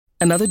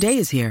Another day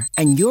is here,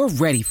 and you're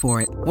ready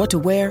for it. What to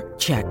wear?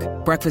 Check.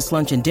 Breakfast,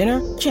 lunch, and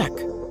dinner? Check.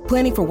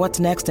 Planning for what's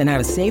next and how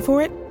to save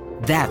for it?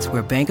 That's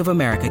where Bank of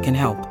America can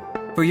help.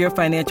 For your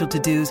financial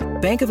to-dos,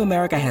 Bank of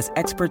America has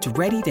experts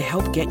ready to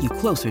help get you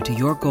closer to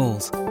your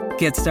goals.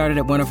 Get started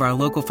at one of our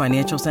local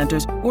financial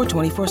centers or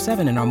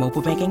 24/7 in our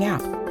mobile banking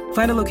app.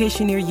 Find a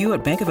location near you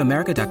at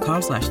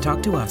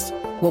bankofamerica.com/talktous.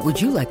 What would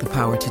you like the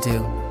power to do?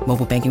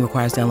 Mobile banking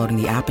requires downloading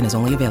the app and is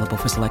only available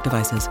for select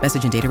devices.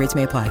 Message and data rates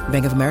may apply.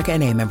 Bank of America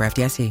N.A., member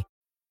FDIC.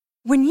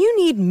 When you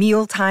need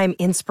mealtime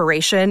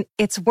inspiration,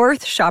 it's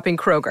worth shopping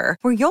Kroger,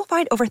 where you'll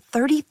find over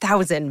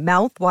 30,000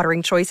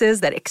 mouth-watering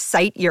choices that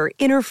excite your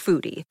inner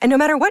foodie. And no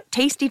matter what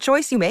tasty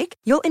choice you make,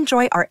 you'll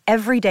enjoy our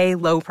everyday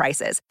low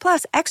prices,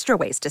 plus extra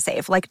ways to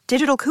save, like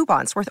digital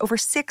coupons worth over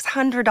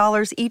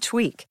 $600 each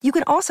week. You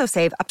can also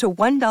save up to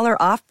 $1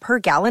 off per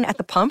gallon at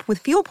the pump with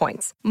fuel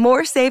points.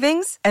 More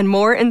savings and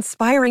more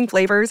inspiring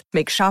flavors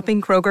make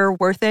shopping Kroger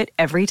worth it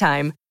every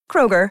time.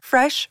 Kroger,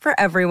 fresh for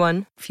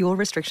everyone. Fuel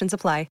restrictions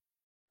apply.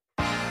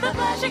 The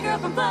Flushing Girl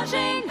from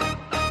Flushing,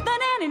 the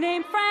nanny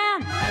named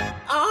Fran.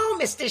 Oh,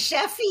 Mr.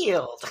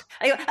 Sheffield.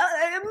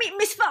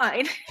 Miss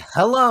Fine.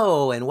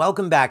 Hello, and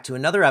welcome back to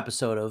another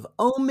episode of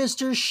Oh,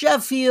 Mr.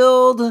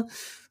 Sheffield,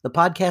 the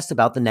podcast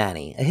about The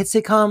Nanny, a hit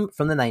sitcom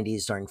from the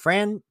 90s starring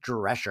Fran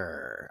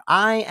Drescher.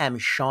 I am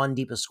Sean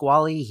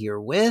DePasquale here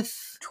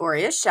with...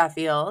 Toria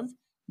Sheffield.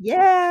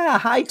 Yeah,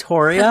 hi,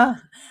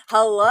 Toria.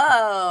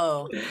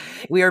 Hello.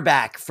 We are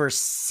back for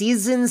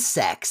Season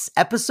 6,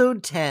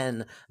 Episode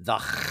 10, The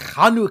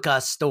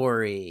Hanukkah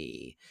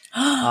Story.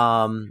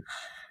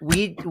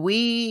 It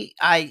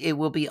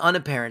will be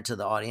unapparent to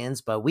the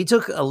audience, but we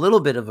took a little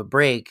bit of a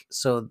break,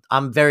 so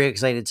I'm very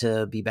excited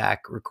to be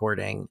back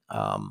recording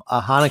a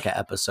Hanukkah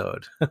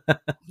episode.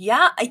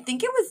 Yeah, I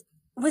think it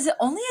was it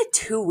only a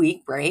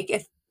 2-week break?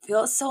 It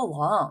feels so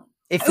long.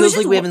 It feels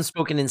like we haven't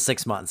spoken in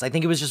 6 months. I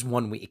think it was just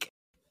 1 week.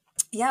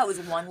 Yeah, it was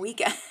 1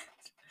 weekend.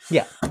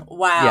 Yeah.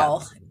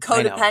 Wow. Yeah,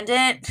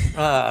 codependent?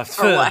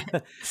 For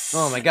what?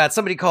 Oh my God.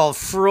 Somebody called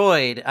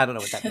Freud. I don't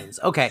know what that means.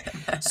 Okay.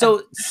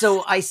 So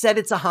I said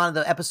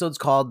the episode's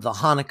called The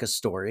Hanukkah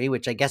Story,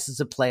 which I guess is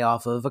a play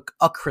off of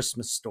a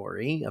Christmas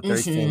Story, a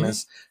very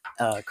famous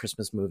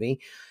Christmas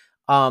movie.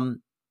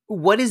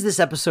 What is this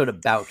episode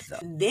about, though?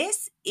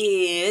 This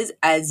is,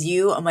 as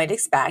you might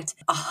expect,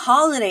 a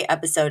holiday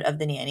episode of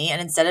The Nanny. And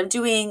instead of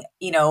doing,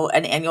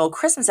 an annual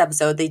Christmas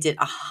episode, they did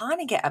a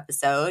Hanukkah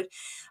episode.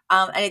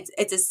 And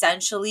it's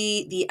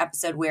essentially the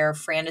episode where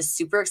Fran is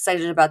super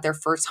excited about their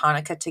first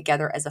Hanukkah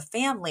together as a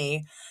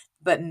family.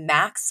 But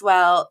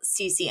Maxwell,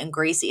 Cece, and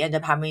Gracie end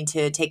up having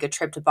to take a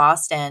trip to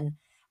Boston,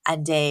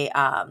 and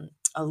a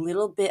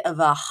little bit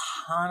of a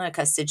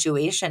Hanukkah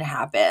situation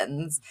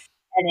happens.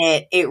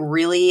 And it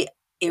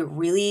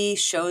really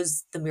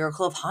shows the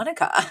miracle of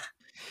Hanukkah.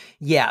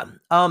 Yeah.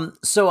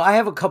 So I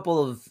have a couple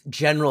of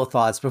general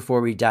thoughts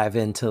before we dive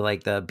into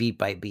like the beat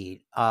by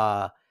beat.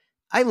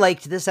 I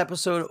liked this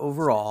episode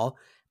overall.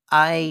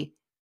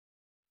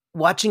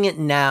 Watching it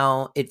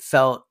now, it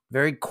felt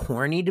very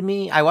corny to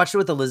me. I watched it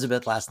with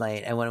Elizabeth last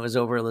night, and when it was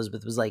over,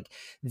 Elizabeth was like,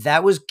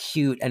 that was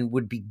cute and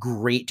would be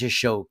great to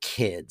show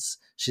kids.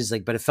 She's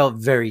like, but it felt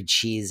very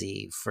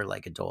cheesy for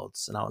like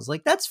adults. And I was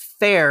like, that's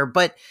fair.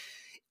 But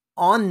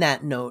on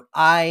that note,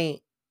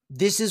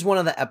 this is one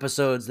of the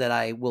episodes that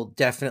I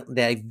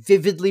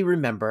vividly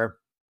remember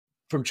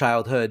from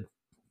childhood.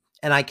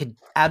 And I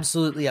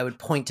would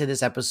point to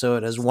this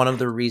episode as one of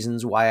the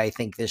reasons why I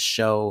think this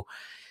show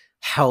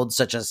held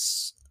such a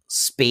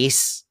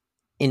space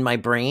in my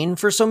brain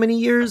for so many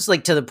years,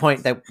 like to the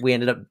point that we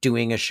ended up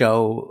doing a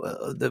show,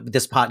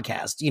 this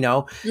podcast,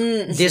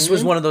 Mm-hmm. This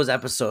was one of those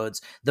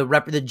episodes,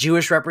 the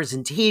Jewish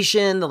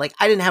representation,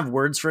 I didn't have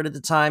words for it at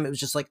the time. It was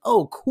just like,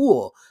 oh,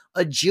 cool.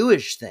 A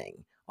Jewish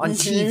thing on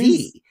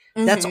TV.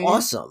 That's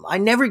awesome. I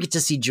never get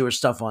to see Jewish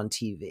stuff on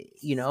TV,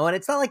 and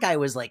it's not like I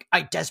was like,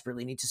 I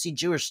desperately need to see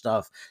Jewish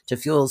stuff to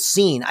feel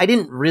seen. I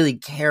didn't really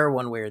care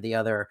one way or the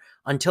other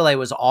until I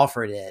was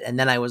offered it. And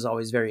then I was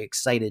always very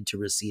excited to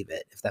receive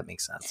it, if that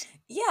makes sense.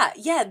 Yeah.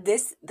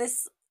 There's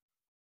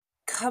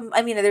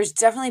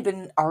definitely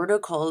been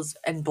articles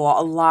and a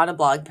lot of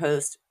blog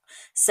posts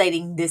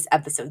citing this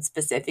episode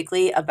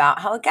specifically about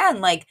how,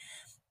 again,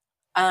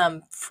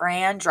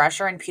 Fran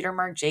Drescher and Peter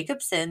Mark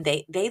Jacobson,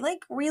 they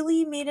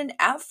really made an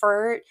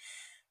effort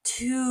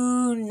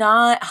to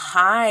not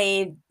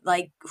hide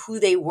who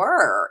they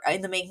were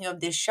in the making of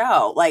this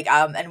show.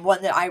 And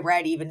one that I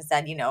read even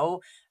said,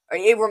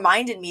 it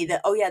reminded me that,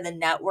 oh yeah, the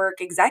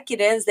network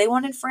executives, they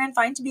wanted Fran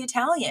Fine to be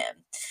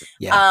Italian.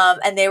 Yeah.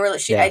 And they were,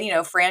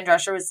 Fran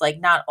Drescher was like,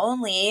 not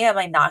only am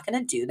I not going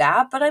to do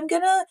that, but I'm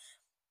going to,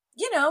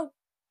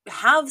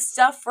 have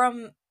stuff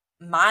from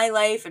my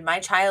life and my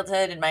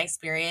childhood and my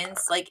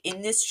experience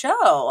in this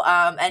show.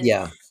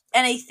 And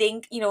I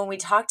think, when we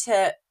talked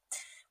to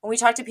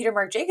Peter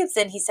Mark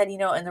Jacobson, he said,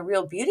 and the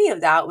real beauty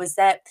of that was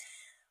that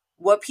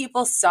what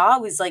people saw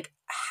was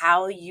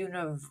how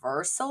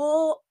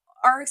universal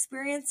our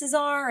experiences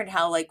are, and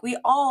how we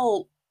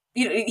all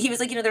he was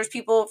like, there's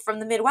people from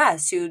the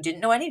Midwest who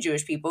didn't know any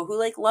Jewish people who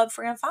like love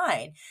Fran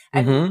Fine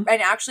Mm-hmm.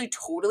 and actually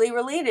totally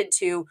related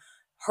to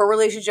her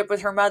relationship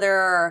with her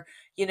mother,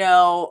 the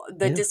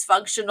Yeah.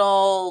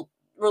 dysfunctional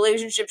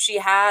relationship she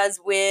has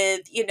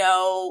with,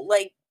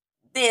 like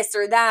this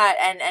or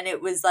that. And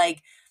it was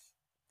like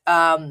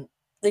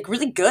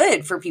really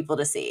good for people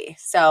to see.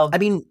 So I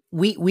mean,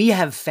 we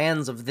have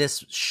fans of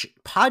this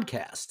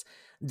podcast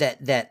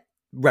that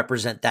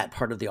represent that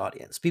part of the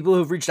audience. People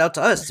who've reached out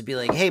to us to be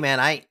like, "Hey, man,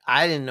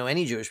 I didn't know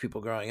any Jewish people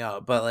growing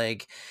up, but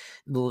like,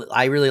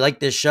 I really like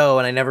this show,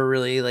 and I never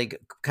really like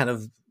kind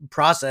of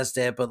processed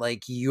it. But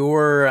like,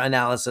 your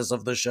analysis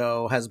of the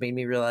show has made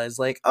me realize,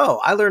 like,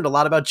 oh, I learned a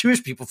lot about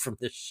Jewish people from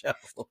this show,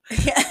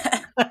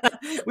 yeah.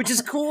 which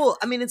is cool.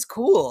 I mean, it's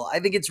cool.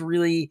 I think it's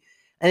really,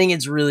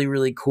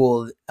 really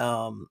cool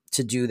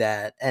to do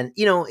that. And,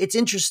 it's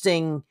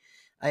interesting.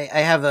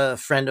 I have a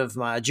friend of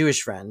my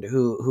Jewish friend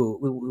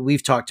who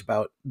we've talked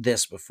about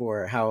this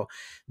before, how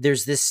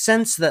there's this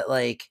sense that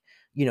like,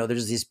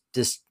 there's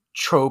this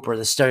trope or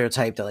the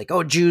stereotype that like,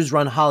 oh, Jews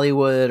run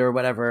Hollywood or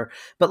whatever.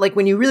 But like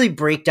when you really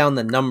break down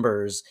the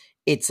numbers,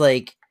 it's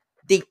like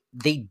they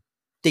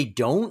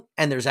don't.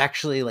 And there's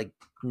actually like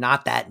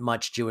not that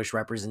much Jewish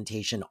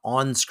representation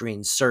on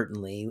screen,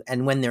 certainly.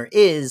 And when there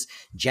is,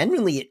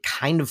 generally it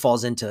kind of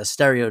falls into a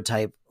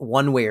stereotype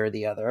one way or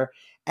the other.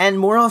 And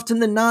more often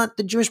than not,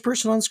 the Jewish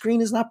person on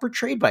screen is not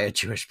portrayed by a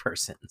Jewish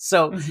person.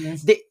 So,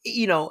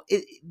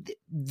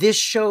 this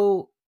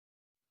show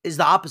is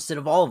the opposite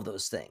of all of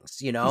those things,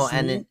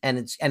 and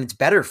it's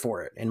better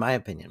for it, in my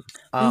opinion.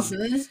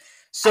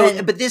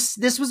 So, but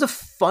this was a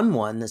fun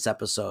one, this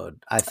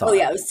episode, I thought. Oh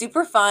yeah, it was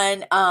super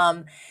fun.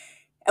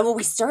 And well,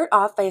 we start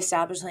off by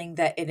establishing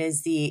that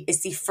it's the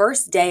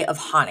first day of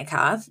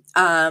Hanukkah,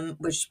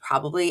 which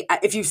probably,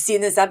 if you've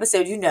seen this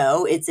episode,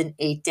 it's an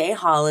 8-day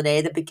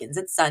holiday that begins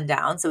at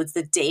sundown. So it's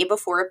the day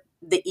before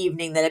the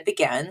evening that it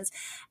begins.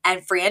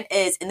 And Fran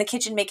is in the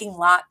kitchen making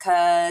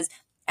latkes,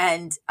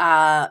 and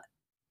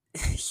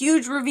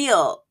huge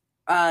reveal.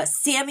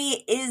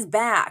 Sammy is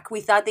back. We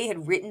thought they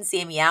had written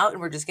Sammy out and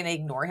we're just going to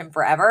ignore him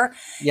forever.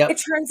 Yep.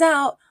 It turns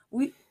out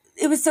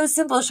it was so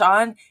simple,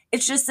 Sean.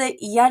 It's just that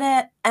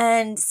Yetta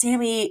and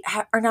Sammy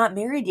are not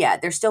married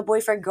yet. They're still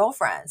boyfriend,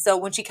 girlfriend. So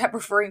when she kept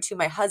referring to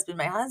my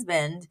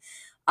husband,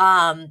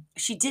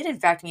 she did in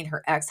fact mean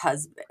her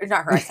ex-husband, or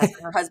not her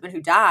ex-husband, her husband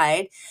who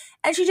died.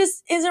 And she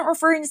just isn't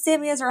referring to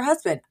Sammy as her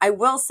husband. I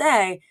will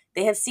say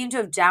they have seemed to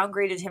have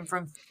downgraded him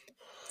from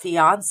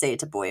fiance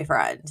to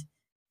boyfriend.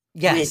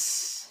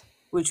 Yes.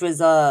 Which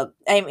was, I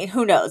mean,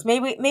 who knows?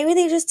 Maybe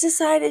they just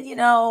decided,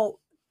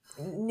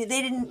 they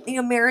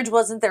didn't, marriage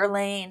wasn't their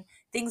lane.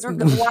 Things were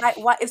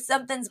why if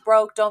something's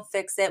broke, don't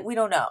fix it. We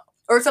don't know.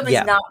 Or if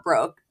something's not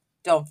broke,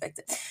 don't fix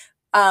it.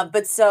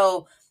 But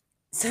so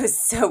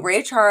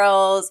Ray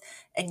Charles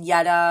and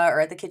Yetta are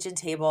at the kitchen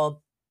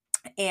table,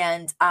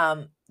 and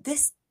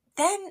this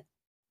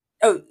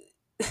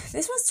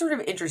was sort of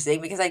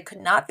interesting because I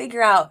could not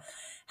figure out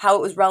how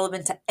it was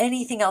relevant to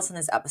anything else in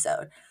this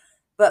episode.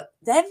 But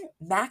then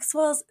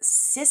Maxwell's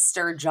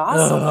sister,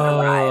 Jocelyn,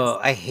 arrives.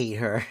 I hate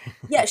her.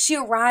 Yeah, she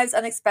arrives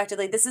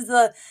unexpectedly. This is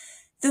the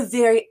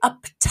very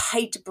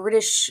uptight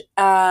British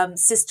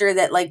sister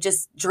that like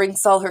just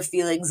drinks all her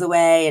feelings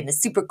away and is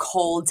super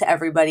cold to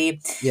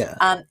everybody.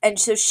 Yeah. And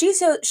so she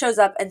shows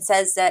up and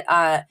says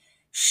that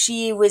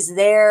she was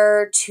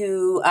there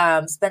to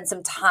spend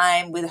some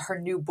time with her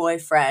new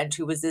boyfriend,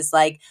 who was this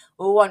like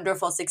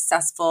wonderful,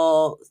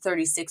 successful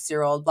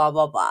 36-year-old, blah,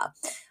 blah, blah.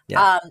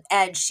 Yeah.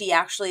 And she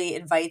actually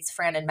invites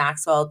Fran and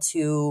Maxwell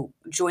to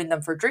join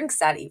them for drinks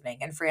that evening.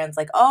 And Fran's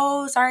like,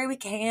 oh, sorry, we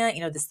can't.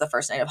 This is the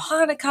first night of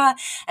Hanukkah,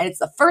 and it's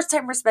the first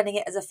time we're spending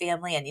it as a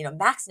family. And,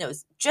 Max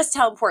knows just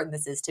how important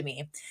this is to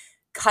me.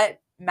 Cut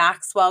to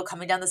Maxwell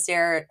coming down the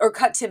stairs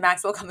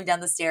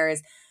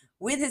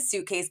with his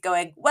suitcase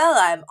going, well,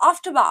 I'm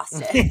off to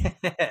Boston.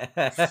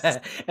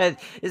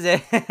 Is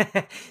it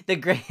the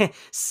great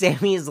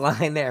Sammy's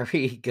line there?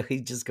 He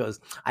just goes,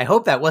 I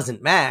hope that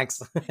wasn't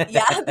Max.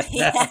 yeah.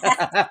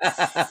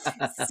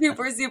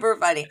 Super, super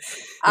funny.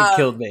 It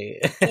killed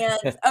me.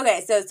 And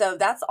okay, so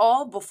that's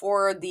all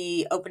before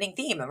the opening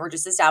theme. And we're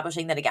just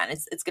establishing that again,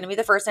 it's going to be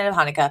the first night of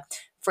Hanukkah.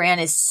 Fran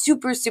is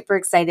super, super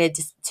excited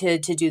to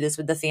do this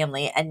with the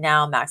family. And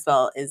now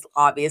Maxwell is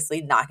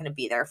obviously not going to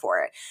be there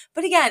for it.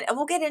 But again, and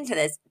we'll get into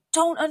this,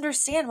 don't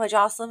understand why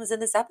Jocelyn was in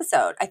this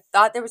episode. I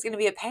thought there was going to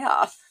be a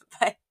payoff.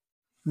 But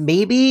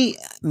maybe,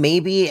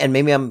 and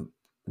maybe I'm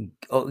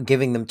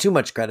giving them too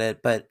much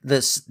credit, but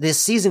this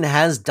season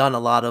has done a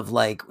lot of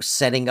like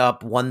setting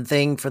up one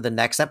thing for the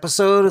next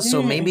episode.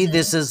 So maybe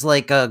this is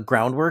like a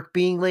groundwork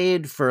being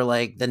laid for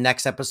like the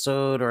next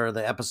episode, or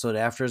the episode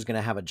after is going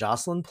to have a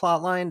Jocelyn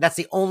plot line. That's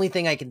the only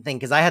thing I can think,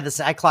 because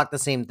I clocked the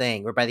same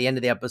thing where by the end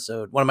of the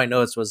episode, one of my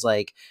notes was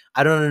like,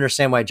 I don't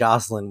understand why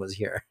Jocelyn was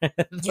here.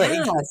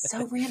 It's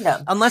so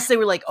random. Unless they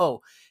were like,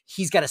 oh,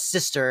 he's got a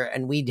sister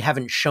and we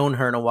haven't shown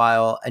her in a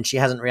while and she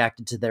hasn't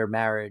reacted to their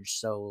marriage.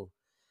 So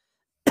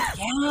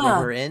Bring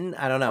Yeah. her in.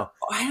 I don't know.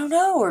 I don't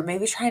know, or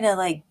maybe trying to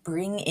like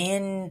bring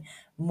in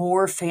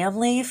more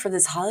family for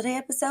this holiday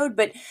episode.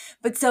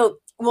 But so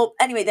well,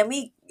 anyway, then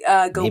we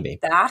go Maybe.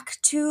 back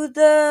to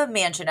the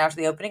mansion after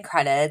the opening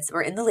credits.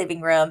 We're in the living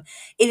room.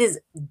 It is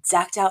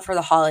decked out for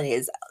the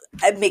holidays.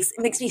 It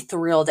makes me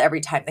thrilled every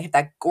time they have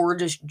that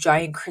gorgeous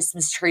giant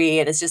Christmas tree,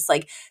 and it's just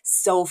like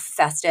so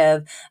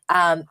festive.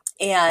 I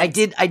And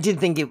did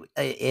think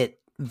it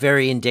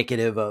very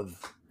indicative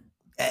of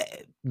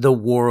the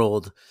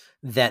world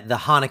that the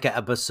Hanukkah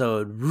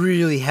episode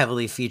really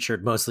heavily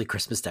featured mostly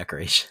Christmas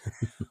decorations.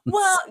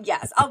 well,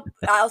 yes,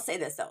 I'll say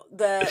this though.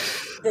 The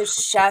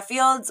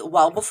Sheffields,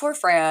 well before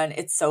Fran,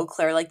 it's so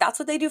clear. Like that's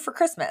what they do for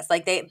Christmas.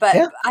 Like Yeah.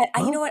 I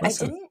you know Well, what?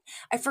 listen.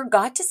 I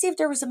forgot to see if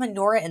there was a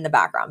menorah in the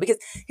background because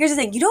here's the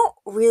thing, you don't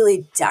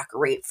really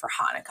decorate for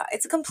Hanukkah.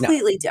 It's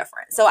completely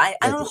different. So I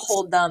It don't is.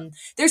 hold them.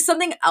 There's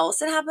something else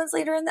that happens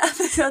later in the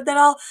episode that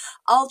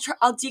I'll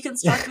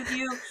deconstruct with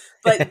you.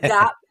 But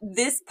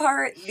this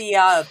part,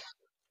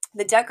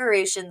 the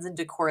decorations and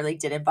decor like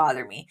didn't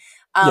bother me.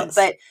 Yes.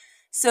 But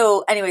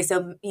so anyway,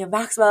 so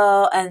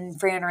Maxwell and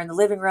Fran are in the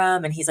living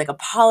room and he's like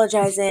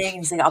apologizing and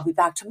he's like, I'll be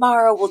back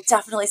tomorrow. We'll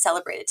definitely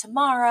celebrate it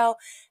tomorrow.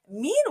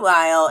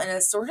 Meanwhile, in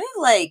a sort of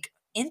like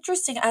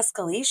interesting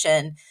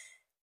escalation,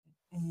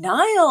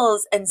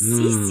 Niles and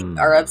Cece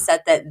are Mm.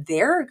 upset that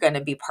they're going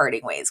to be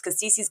parting ways because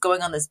Cece's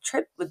going on this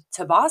trip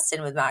to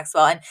Boston with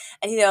Maxwell, and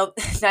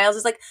Niles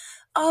is like,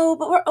 "Oh,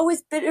 but we're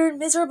always bitter and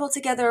miserable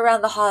together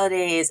around the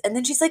holidays." And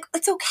then she's like,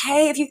 "It's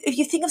okay if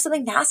you think of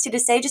something nasty to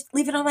say, just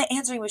leave it on my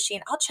answering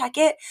machine. I'll check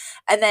it."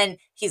 And then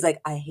he's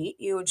like, "I hate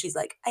you," and she's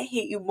like, "I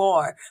hate you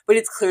more." But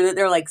it's clear that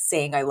they're like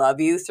saying "I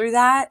love you" through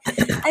that,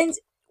 and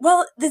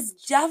well, they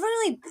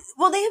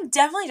have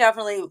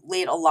definitely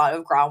laid a lot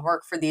of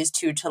groundwork for these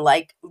two to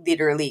like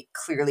literally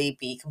clearly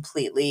be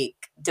completely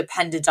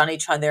dependent on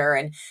each other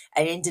and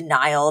in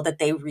denial that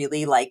they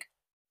really like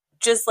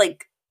just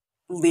like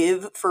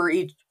live for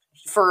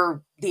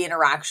the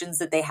interactions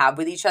that they have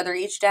with each other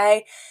each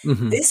day.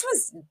 Mhm. This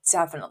was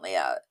definitely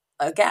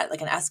again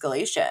like an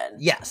escalation.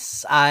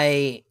 Yes,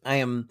 I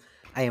am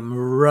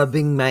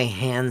rubbing my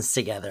hands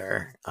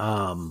together.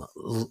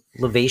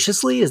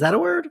 Lavaciously, is that a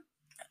word?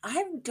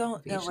 I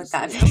don't know what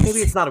that Maybe means.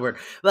 it's not a word.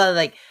 Well,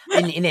 like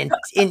in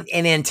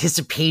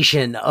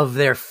anticipation of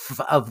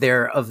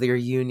their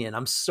union.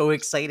 I'm so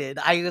excited.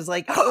 I was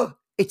like, oh,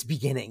 it's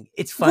beginning.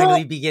 It's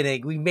finally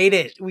beginning. We made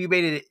it. We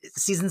made it.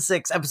 Season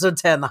 6, episode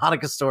 10, the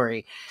Hanukkah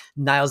story.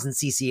 Niles and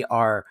Cece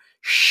are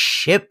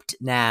shipped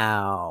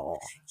now.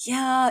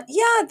 Yeah,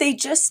 they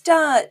just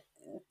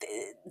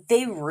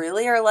they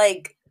really are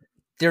like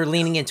They're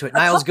leaning into it. a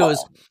Niles goes,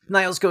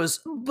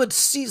 couple. but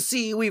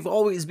Cece, we've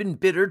always been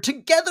bitter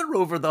together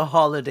over the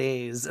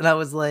holidays. And I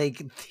was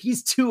like,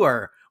 these two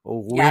are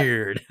Yep.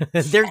 weird.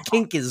 Their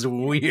kink is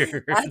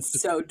weird.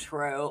 That's so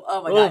true.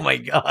 Oh my Oh god. my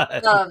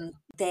God.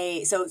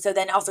 So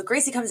then also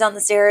Gracie comes down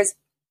the stairs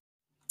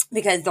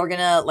because they're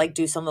gonna like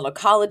do some little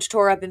college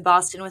tour up in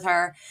Boston with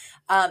her.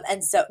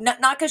 And so not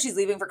because she's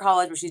leaving for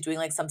college, but she's doing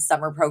like some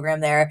summer program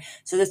there.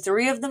 So the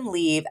three of them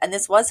leave. And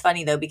this was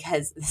funny though,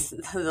 because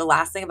the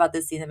last thing about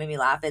this scene that made me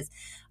laugh is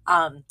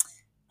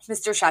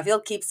Mr.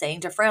 Sheffield keeps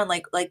saying to Fran,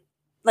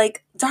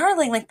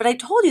 darling, like, but I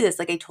told you this.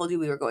 Like, I told you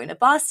we were going to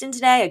Boston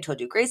today. I told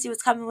you Gracie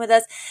was coming with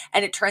us.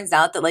 And it turns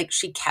out that like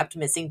she kept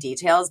missing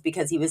details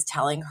because he was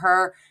telling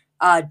her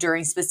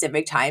during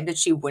specific times that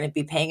she wouldn't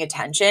be paying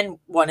attention.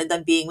 One of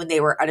them being when they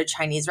were at a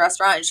Chinese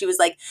restaurant. And she's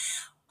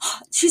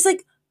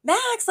like,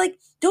 Max, like,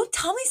 don't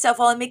tell me stuff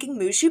while I'm making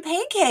mushu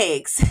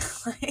pancakes.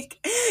 Like,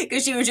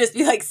 because she would just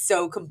be like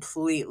so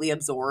completely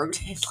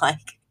absorbed in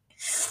like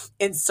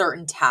in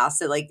certain tasks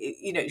that like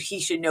he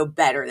should know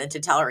better than to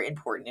tell her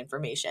important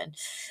information.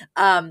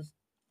 And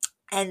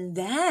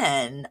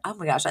then oh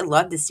my gosh, I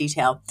love this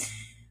detail.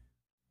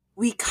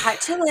 We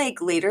cut to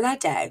like later that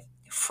day.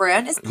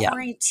 Fran is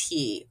pouring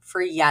tea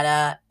for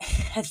Yetta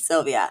and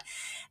Sylvia,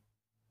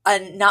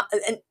 and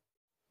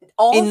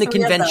all in the three of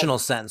them- conventional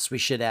sense, we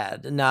should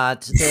add,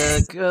 not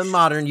the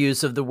modern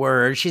use of the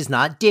word. She's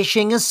not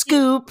dishing a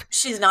scoop.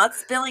 She's not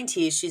spilling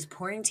tea. She's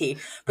pouring tea.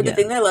 But the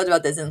thing that I loved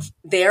about this is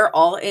they're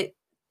all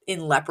in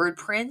leopard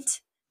print.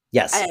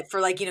 Yes. For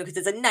like, because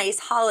it's a nice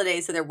holiday,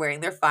 so they're wearing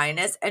their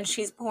finest. And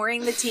she's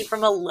pouring the tea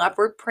from a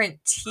leopard print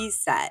tea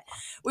set,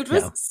 which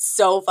was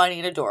so funny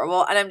and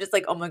adorable. And I'm just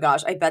like, oh my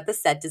gosh, I bet the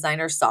set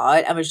designer saw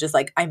it and was just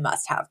like, I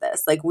must have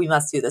this. Like, we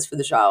must do this for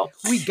the show.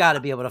 We got to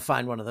be able to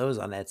find one of those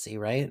on Etsy,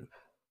 right?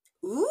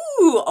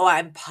 Ooh, oh,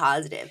 I'm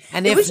positive.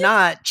 And if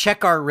not,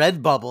 check our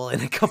Redbubble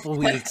in a couple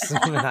weeks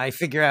when I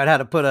figure out how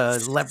to put a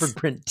leopard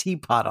print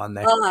teapot on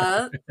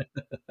there.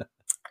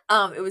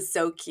 It was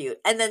so cute.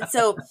 And then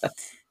so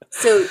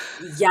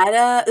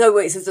Yetta,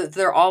 so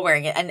they're all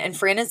wearing it, and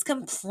Fran is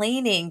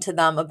complaining to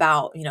them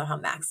about how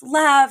Max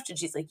left, and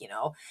she's like,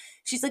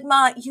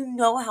 Ma, you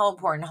know how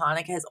important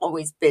Hanukkah has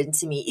always been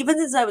to me, even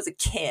since I was a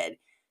kid.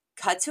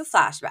 Cut to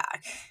flashback,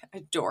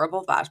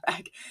 adorable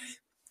flashback.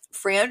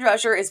 Fran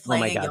Drescher is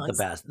playing. Oh my god, the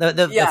best.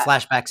 The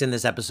flashbacks in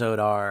this episode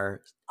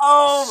are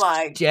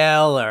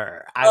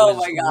stellar. I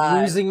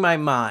was losing my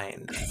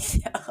mind.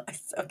 Yeah,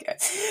 it's so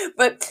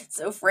But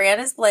so Fran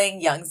is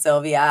playing young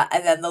Sylvia,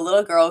 and then the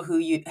little girl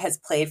who has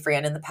played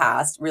Fran in the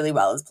past really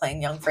well is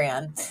playing young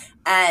Fran.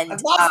 I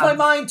And lost my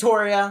mind,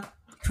 Toria.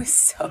 it was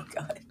so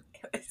good.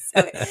 It was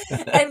so good.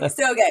 And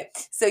so okay.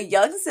 So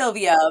young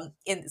Sylvia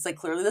it's like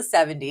clearly the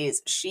 70s.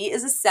 She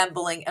is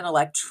assembling an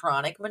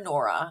electronic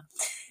menorah.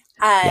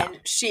 And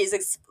she's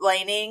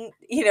explaining,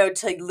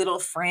 to little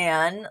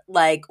Fran,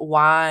 like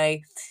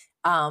why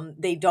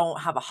they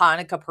don't have a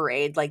Hanukkah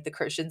parade like the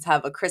Christians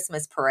have a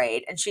Christmas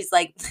parade. And she's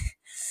like,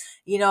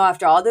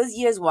 after all those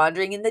years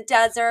wandering in the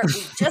desert,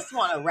 we just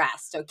want to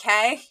rest,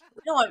 okay?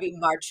 We don't want to be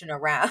marching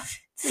around.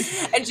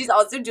 And she's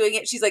also doing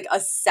it. She's like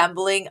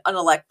assembling an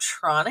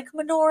electronic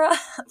menorah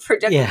for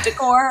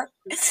decor,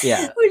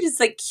 which is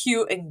like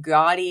cute and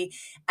gaudy.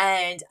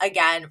 And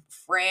again,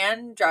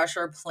 Fran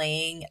Drescher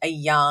playing a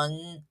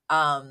young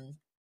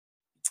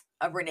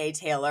a Renee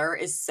Taylor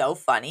is so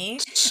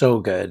funny. So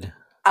good.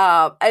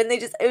 And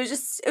it was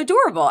just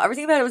adorable.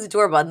 Everything about it was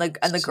adorable. And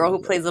the girl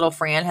who plays little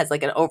Fran has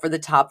like an over the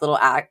top little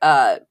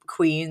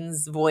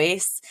queen's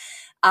voice.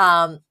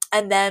 And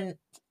then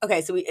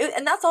okay, so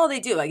and that's all they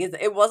do. Like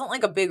it wasn't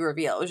like a big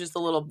reveal. It was just a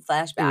little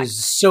flashback. It was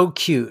so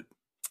cute.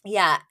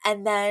 Yeah,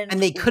 and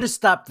they could have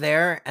stopped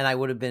there, and I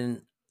would have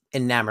been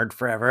enamored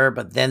forever.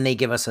 But then they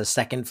give us a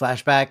second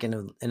flashback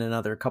in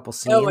another couple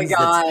scenes. Oh my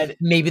god! That's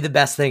maybe the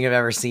best thing I've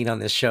ever seen on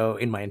this show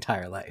in my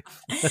entire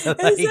life. That's so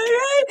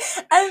right.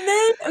 And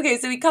then okay,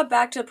 so we come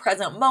back to the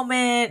present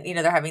moment.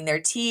 They're having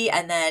their tea,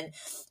 and then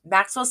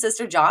Maxwell's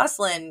sister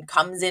Jocelyn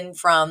comes in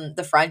from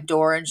the front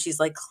door, and she's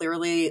like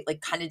clearly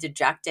like kind of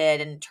dejected.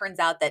 And it turns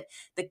out that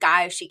the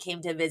guy she came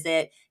to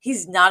visit,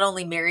 he's not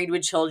only married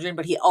with children,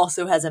 but he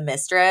also has a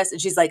mistress. And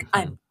she's like,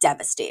 I'm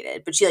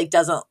devastated. But she like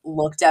doesn't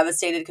look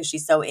devastated because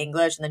she's so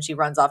English. And then she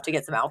runs off to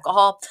get some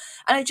alcohol.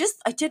 And I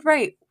did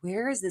write,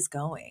 where is this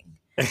going?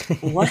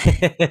 What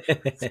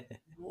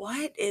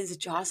is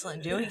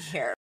Jocelyn doing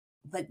here?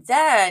 But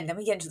then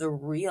we get into the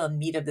real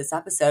meat of this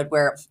episode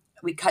where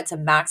we cut to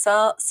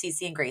Maxwell,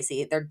 Cece, and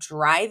Gracie. They're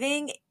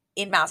driving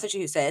in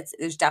Massachusetts.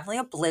 There's definitely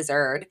a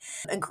blizzard.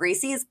 And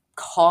Gracie is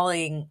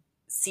calling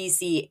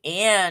Cece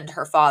and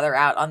her father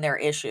out on their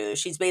issues.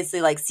 She's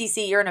basically like,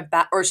 Cece, you're in a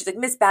bad, or she's like,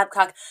 Miss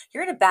Babcock,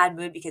 you're in a bad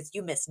mood because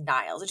you miss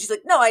Niles. And she's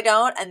like, no, I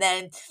don't. And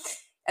then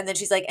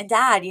she's like, and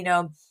Dad,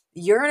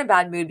 you're in a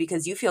bad mood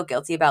because you feel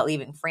guilty about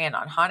leaving Fran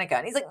on Hanukkah.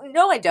 And he's like,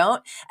 no, I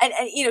don't. And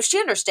she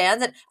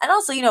understands it. And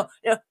also,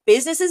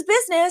 business is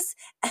business.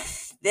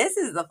 This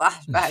is the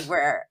flashback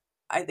where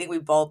I think we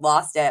both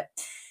lost it.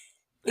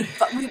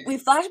 We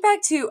flash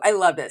back to, I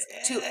love this,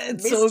 to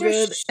it's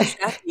Mr. So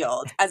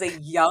Sheffield as a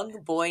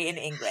young boy in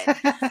England.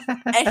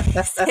 And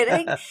he's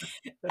sitting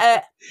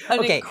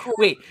okay,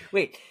 wait.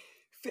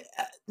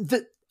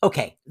 The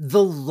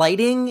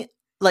lighting,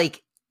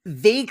 like,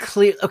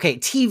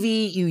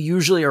 TV, you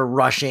usually are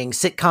rushing.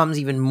 Sitcoms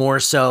even more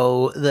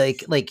so.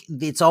 Like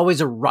it's always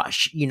a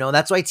rush.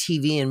 That's why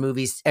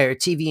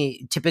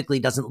TV typically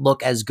doesn't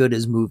look as good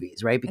as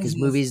movies, right? Because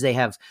movies, they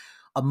have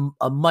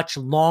a much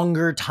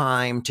longer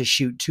time to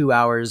shoot 2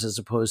 hours as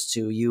opposed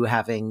to you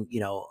having,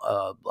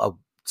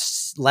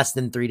 less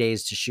than 3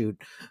 days to shoot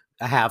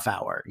a half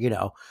hour,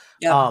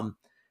 Yeah.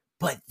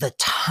 But the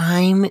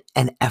time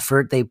and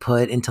effort they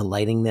put into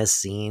lighting this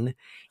scene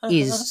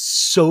is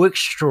so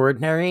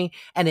extraordinary.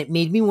 And it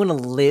made me want to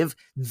live.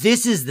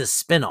 This is the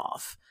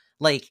spinoff.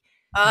 Like,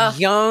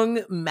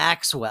 young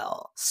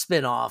Maxwell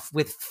spinoff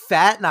with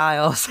fat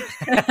Niles,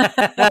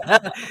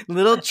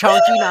 little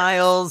chunky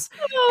Niles,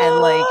 and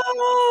like,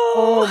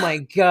 oh my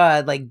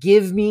god, like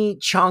give me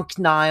chunk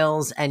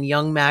Niles and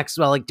young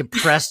Maxwell, like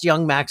depressed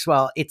young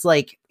Maxwell. It's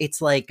like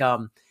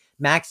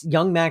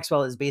young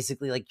Maxwell is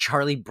basically like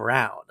Charlie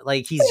Brown.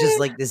 Like he's just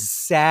like this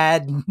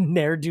sad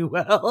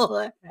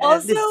ne'er-do-well.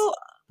 Also,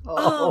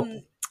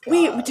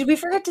 wait, did we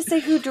forget to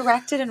say who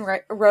directed and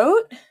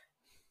wrote?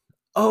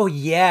 Oh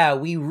yeah,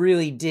 we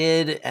really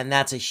did, and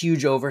that's a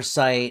huge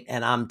oversight.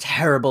 And I'm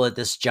terrible at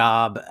this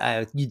job.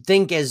 You'd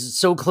think, as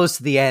so close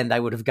to the end, I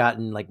would have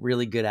gotten like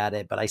really good at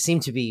it, but I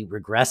seem to be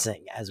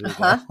regressing as we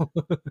go.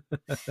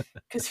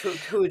 Because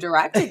who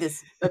directed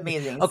this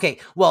amazing? Okay,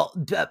 well,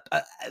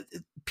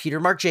 Peter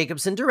Mark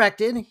Jacobson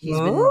directed. He's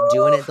been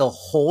doing it the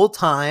whole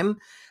time.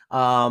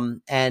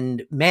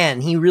 And man,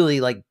 he really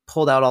like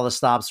pulled out all the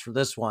stops for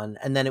this one.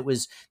 And then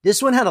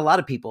this one had a lot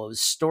of people. It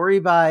was story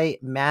by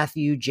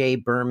Matthew J.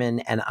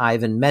 Berman and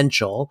Ivan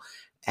Menchel.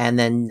 And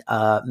then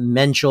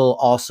Menchel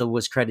also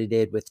was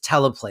credited with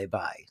teleplay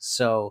by.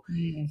 So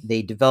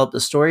they developed the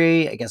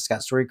story, I guess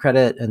got story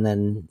credit, and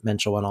then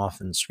Menchel went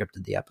off and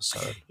scripted the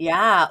episode.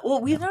 Yeah.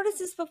 Well, we've noticed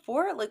this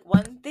before. Like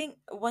one thing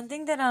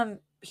that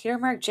Peter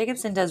Mark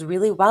Jacobson does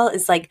really well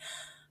is like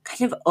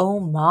kind of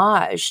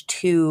homage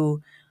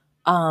to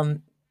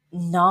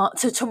not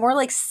to more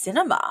like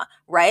cinema,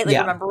 right? Like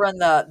remember on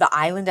the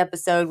Island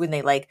episode when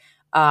they like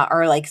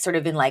are like sort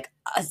of in like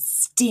a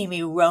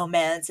steamy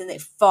romance and they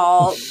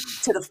fall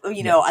to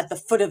the at the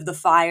foot of the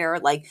fire,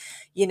 like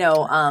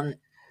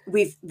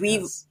we've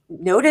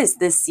noticed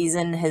this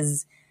season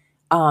has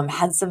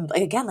had some,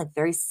 like, again, like,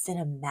 very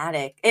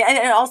cinematic,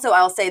 and also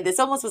I'll say this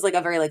almost was like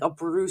a very, like, a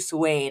Bruce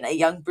Wayne, a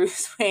young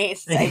Bruce Wayne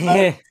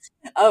type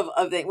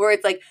of thing, where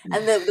it's like,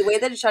 and the way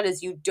that it's shot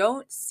is you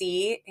don't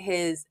see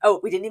his,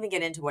 we didn't even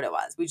get into what it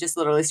was. We just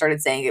literally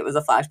started saying it was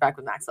a flashback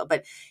with Maxwell,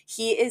 but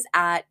he is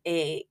at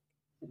a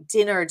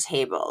dinner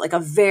table, like a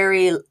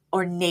very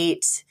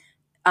ornate,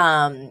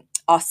 austere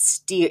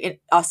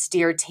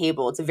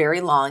table. It's very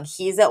long.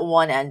 He's at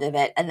one end of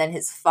it, and then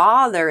his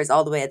father is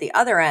all the way at the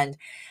other end.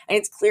 And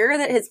it's clear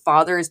that his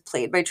father is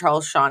played by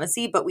Charles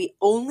Shaughnessy, but we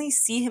only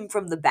see him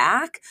from the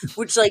back,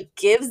 which like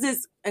gives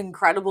this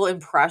incredible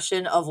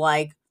impression of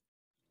like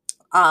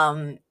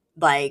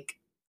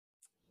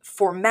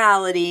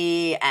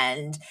formality,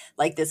 and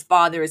like this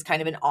father is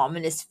kind of an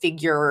ominous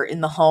figure in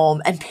the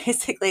home. And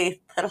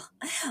basically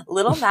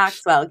little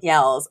Maxwell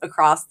yells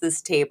across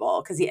this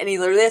table because he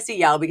literally has to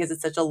yell because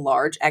it's such a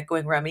large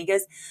echoing room. And he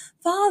goes,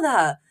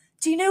 "Father,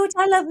 do you know what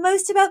I love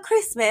most about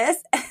Christmas?"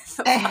 And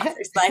the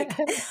father's like,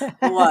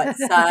 "What,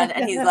 son?"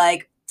 And he's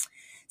like,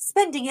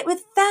 "Spending it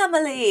with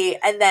family."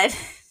 And then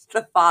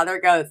the father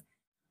goes,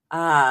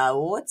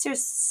 "What's your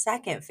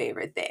second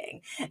favorite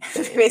thing?"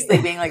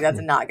 Basically being like,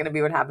 that's not going to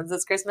be what happens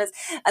this Christmas.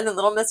 And then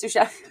little Mr.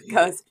 Sheffield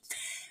goes,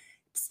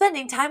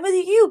 "Spending time with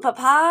you,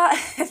 Papa."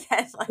 And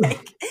then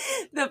like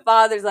the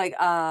father's like,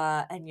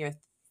 "And your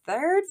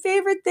third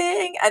favorite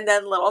thing?" And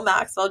then little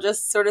Maxwell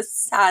just sort of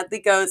sadly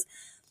goes,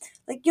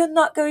 like, "You're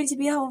not going to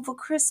be home for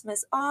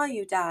Christmas, are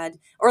you, Dad?"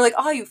 Or like,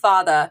 "Are you,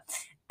 Father?"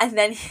 And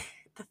then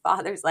the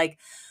father's like,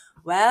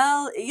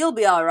 "Well, you'll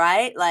be all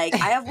right. Like,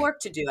 I have work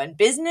to do, and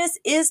business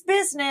is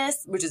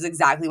business," which is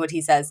exactly what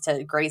he says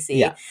to Gracie.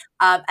 Yeah.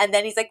 And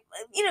then he's like,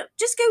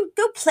 "Just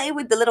go play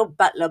with the little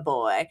butler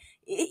boy.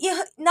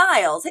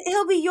 Niles,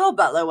 he'll be your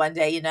butler one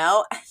day, you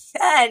know."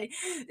 And then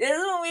this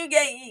is when we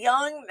get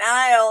young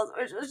Niles,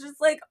 which was just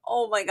like,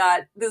 oh my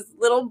God, this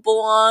little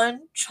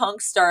blonde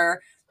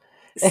chunkster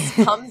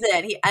comes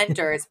in, he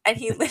enters, and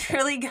he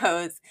literally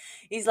goes,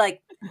 he's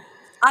like,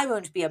 "I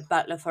won't be a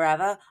butler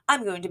forever.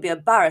 I'm going to be a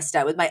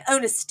barrister with my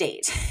own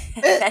estate."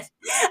 And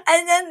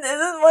then this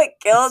is what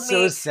killed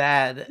So me.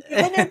 sad.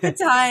 Even at the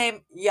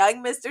time,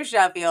 young Mr.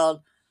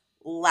 Sheffield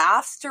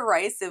laughs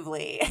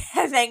derisively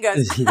and then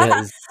goes, He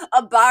does.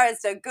 "A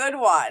barrister, good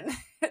one."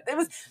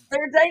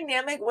 Their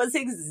dynamic was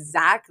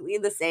exactly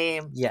the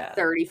same Yeah.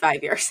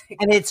 35 years ago.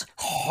 And it's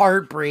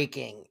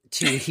heartbreaking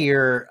to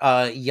hear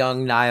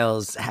young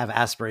Niles have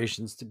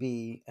aspirations to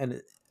be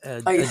a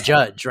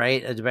judge,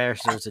 right? A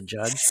barrister is a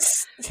judge.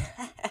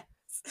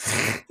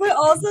 But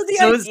also the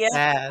So idea,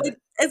 sad. like,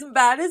 as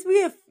bad as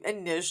we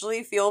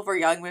initially feel for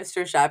young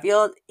Mr.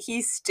 Sheffield,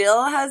 he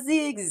still has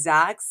the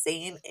exact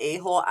same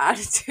a-hole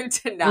attitude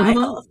to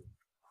Niles.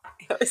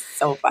 It was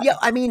so funny. Yeah,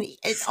 I mean,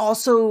 it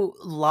also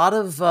a lot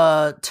of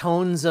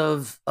tones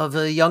of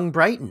a young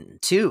Brighton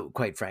too,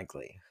 quite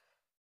frankly.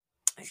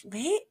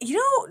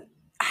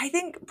 I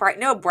think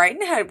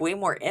Brighton had way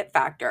more it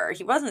factor.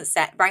 He wasn't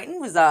set.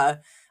 Brighton was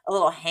a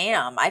little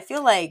ham. I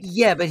feel like,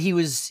 Yeah, but he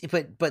was,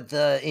 but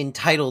the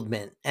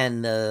entitlement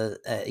and the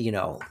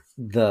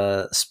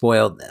the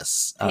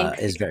spoiledness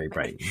is very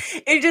Brighton.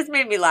 it just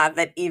made me laugh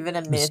that even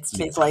amidst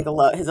his like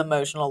his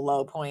emotional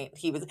low point,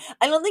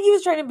 I don't think he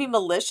was trying to be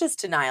malicious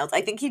to Niles.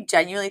 I think he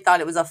genuinely thought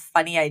it was a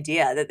funny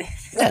idea that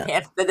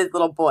that his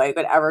little boy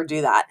could ever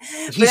do that.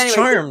 He's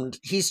charmed.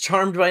 He's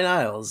charmed by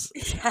Niles.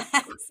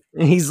 Yes.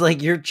 He's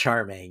like, "You're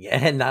charming,"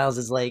 and Niles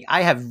is like,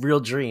 "I have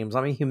real dreams.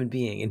 I'm a human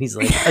being," and he's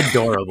like,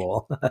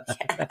 adorable.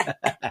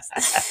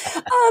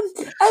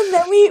 And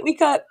then we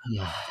got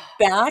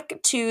back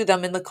to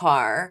them in the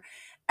car,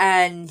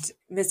 and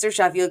Mr.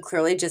 Sheffield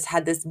clearly just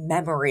had this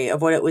memory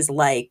of what it was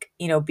like,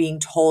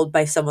 being told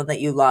by someone that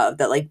you love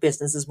that like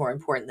business is more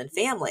important than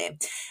family.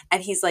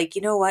 And he's like,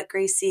 "You know what,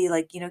 Gracie,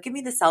 like, give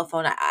me the cell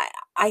phone.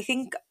 I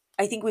think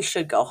we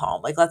should go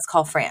home. Like, let's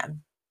call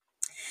Fran."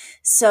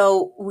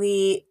 So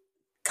we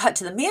cut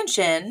to the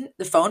mansion.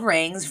 The phone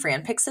rings.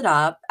 Fran picks it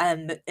up,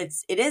 and it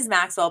is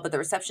Maxwell, but the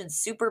reception's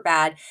super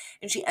bad,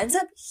 and she ends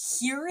up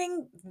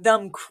hearing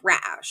them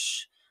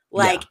crash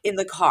in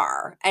the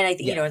car. And I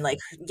think and like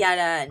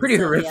Yetta and pretty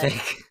Sylvia.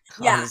 horrific.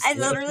 Yeah, honestly. and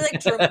literally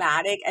like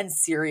dramatic and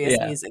serious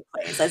music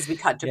plays as we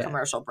cut to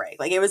commercial break.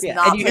 Like, it was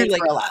not and you hear played like,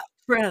 for a laugh.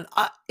 Fran,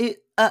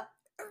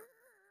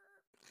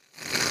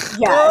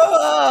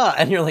 Yeah,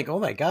 and you're like, oh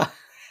my God.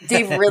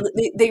 they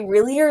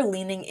really are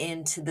leaning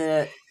into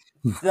the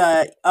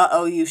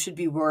you should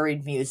be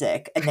worried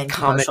music, and then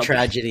comic commercial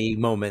tragedy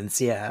moments.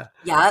 Yeah.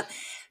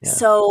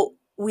 So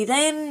we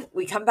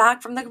come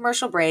back from the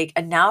commercial break,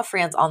 and now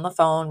Fran's on the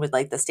phone with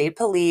like the state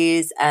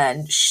police,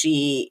 and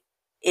she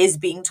is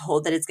being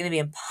told that it's going to be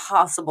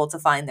impossible to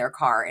find their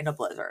car in a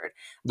blizzard.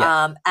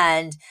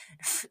 And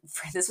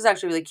this was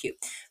actually really cute.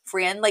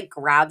 Fran like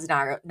grabs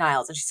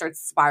Niles, and she starts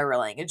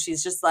spiraling, and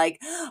she's just like,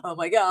 oh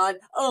my God,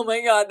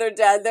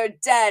 they're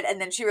dead. And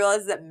then she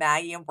realizes that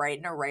Maggie and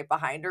Brighton are right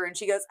behind her, and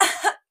she goes,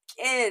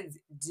 "Kids,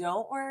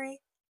 don't worry.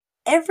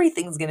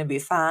 Everything's going to be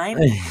fine.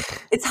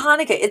 It's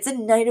Hanukkah. It's a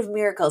night of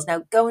miracles.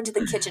 Now go into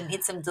the kitchen,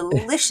 eat some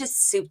delicious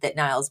soup that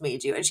Niles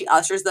made you. And she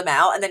ushers them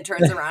out and then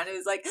turns around and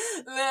is like,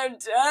 they're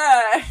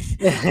done.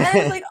 And I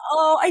was like,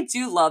 oh, I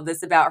do love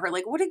this about her.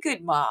 Like, what a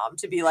good mom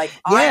to be like,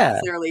 I'm Yeah.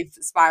 clearly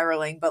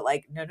spiraling, but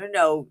like,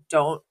 no,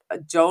 don't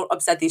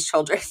upset these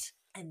children.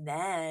 And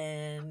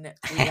then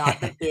we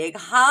got the big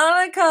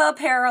Hanukkah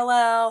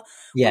parallel.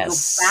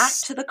 Yes. We go back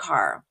to the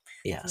car.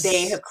 Yes.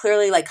 They have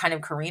clearly like kind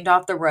of careened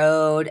off the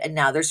road, and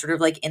now they're sort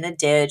of like in a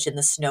ditch and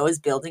the snow is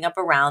building up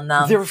around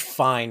them. They're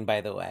fine,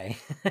 by the way.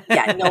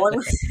 Yeah, no one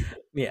was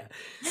Yeah.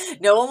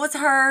 no one was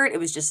hurt. It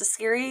was just a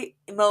scary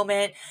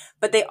moment,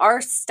 but they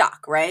are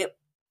stuck, right?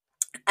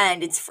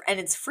 And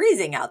it's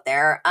freezing out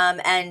there.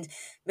 And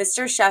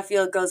Mr.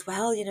 Sheffield goes,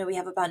 well, we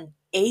have about an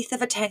eighth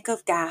of a tank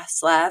of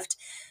gas left.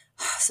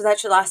 So that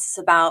should last us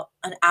about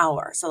an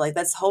hour. So like,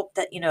 let's hope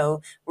that,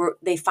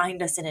 they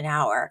find us in an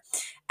hour.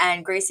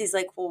 And Gracie's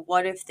like, well,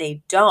 what if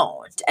they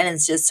don't? And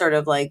it's just sort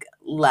of like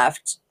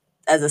left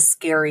as a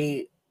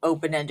scary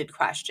open-ended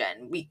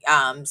question.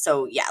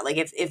 So yeah, like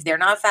if they're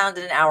not found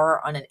in an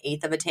hour on an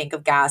eighth of a tank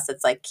of gas,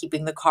 that's like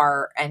keeping the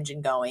car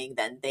engine going,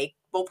 then they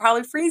will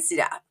probably freeze to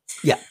death.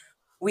 Yeah.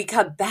 We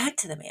cut back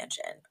to the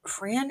mansion.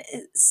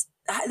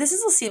 This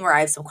is a scene where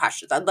I have some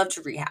questions. I'd love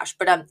to rehash.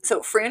 But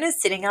so Fran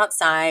is sitting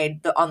outside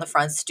on the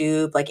front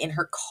stoop, like in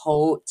her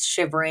coat,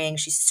 shivering.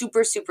 She's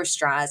super, super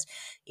stressed.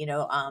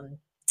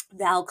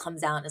 Val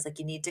comes out and is like,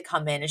 you need to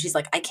come in. And she's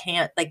like, I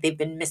can't. Like, they've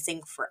been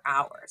missing for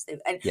hours.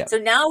 So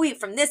now we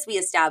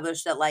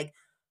established that like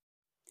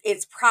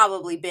it's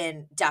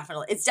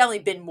definitely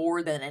been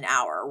more than an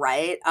hour,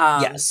 right?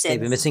 Yes, they've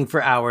been missing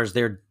for hours.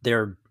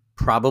 They're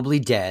probably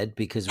dead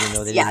because we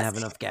know they didn't have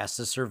enough gas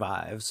to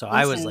survive. So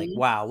I was like,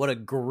 wow, what a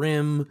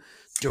grim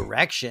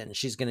direction.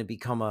 She's going to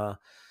become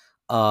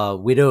a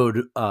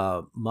widowed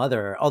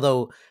mother,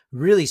 although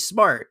really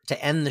smart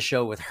to end the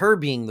show with her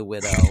being the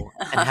widow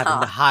and having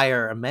to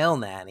hire a male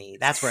nanny.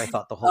 That's where I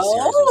thought the whole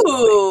series was going.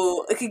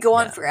 Oh, it could go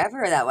on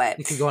forever that way.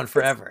 It could go on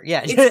forever.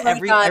 Yeah, it's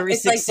every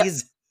 6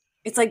 seasons.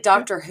 It's like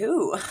Doctor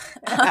Who.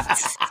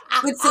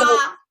 But so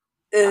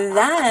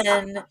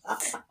then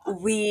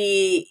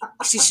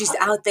she's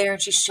out there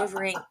and she's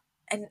shivering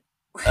and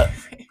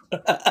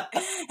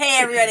hey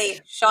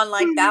everybody, Sean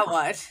liked that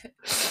one.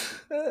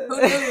 Who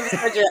knew he was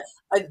such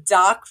a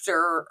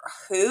Doctor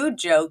Who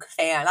joke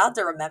fan? I'll have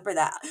to remember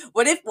that.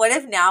 What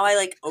if now I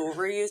like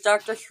overuse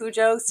Doctor Who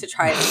jokes to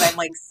try because I'm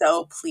like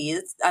so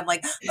pleased. I'm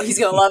like, oh, he's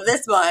gonna love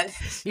this one.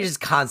 You're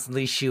just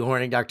constantly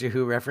shoehorning Doctor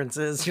Who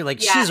references. You're like,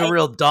 she's a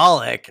real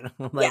Dalek.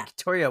 I'm like,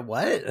 Victoria,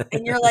 what?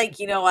 And you're like,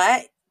 you know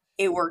what?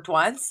 It worked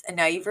once and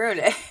now you've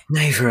ruined it.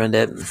 Now you've ruined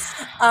it.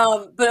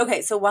 But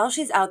okay, so while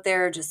she's out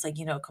there just like,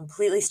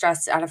 completely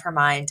stressed out of her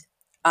mind,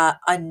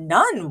 a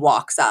nun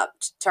walks up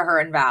to her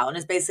and Val and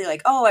is basically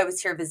like, oh, I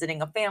was here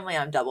visiting a family.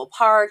 I'm double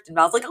parked. And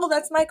Val's like, oh,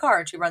 that's my car.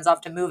 And she runs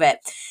off to move it.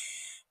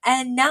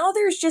 And now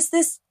there's just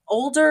this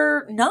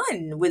older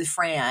nun with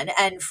Fran.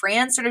 And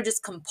Fran sort of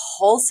just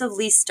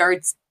compulsively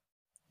starts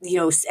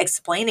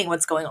explaining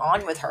what's going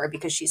on with her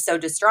because she's so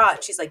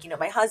distraught. She's like,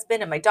 my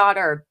husband and my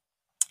daughter,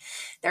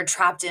 they're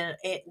trapped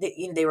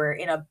they were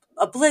in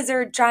a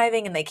blizzard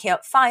driving and they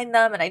can't find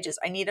them. And I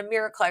need a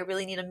miracle. I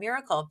really need a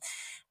miracle.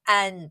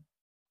 And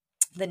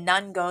the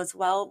nun goes,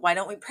 well, why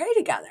don't we pray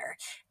together?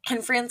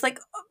 And Fran's like,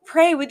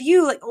 pray with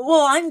you? Like,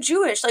 well, I'm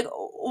Jewish. Like,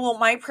 will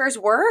my prayers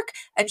work?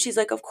 And she's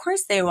like, of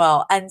course they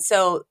will. And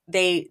so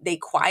they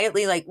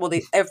quietly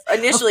they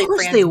initially, of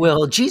course they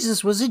will.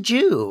 Jesus was a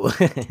Jew.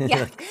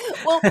 Yeah.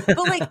 Well, but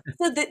like,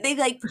 so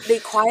they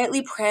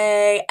quietly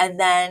pray and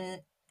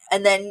then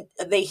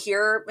they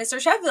hear Mr.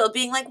 Sheffield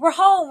being like, we're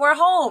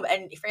home.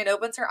 And Fran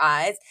opens her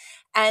eyes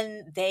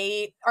and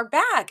they are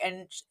back.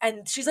 And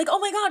she's like, oh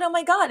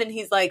my God. And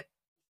he's like,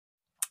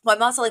 well,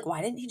 I'm also like,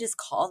 why didn't he just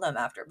call them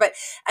after? But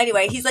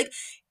anyway, he's like,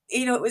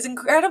 it was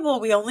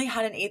incredible. We only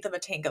had an eighth of a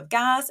tank of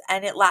gas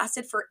and it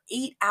lasted for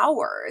 8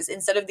 hours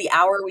instead of the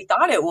hour we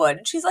thought it would.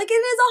 And she's like, it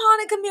is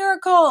a Hanukkah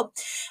miracle.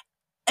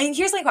 And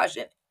here's my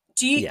question.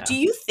 Do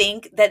you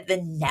think that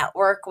the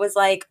network was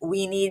like,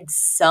 we need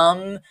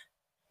some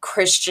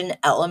Christian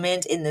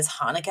element in this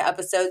Hanukkah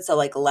episode? So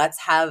like,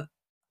 let's have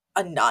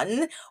a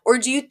nun? Or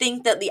do you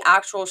think that the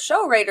actual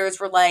show writers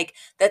were like,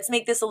 let's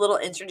make this a little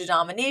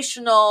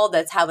interdenominational,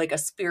 let's have like a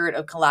spirit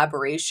of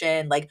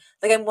collaboration? Like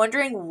I'm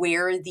wondering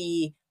where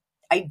the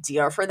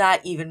idea for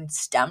that even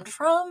stemmed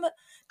from. Because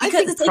I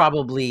think it's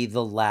probably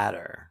the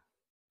latter.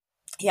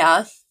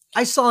 Yeah.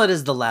 I saw it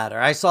as the latter.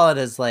 I saw it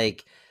as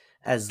like,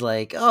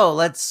 oh,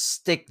 let's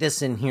stick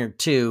this in here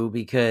too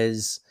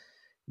because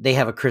they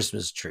have a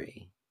Christmas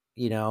tree,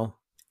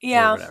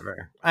 Yeah. Or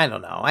whatever. I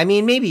don't know. I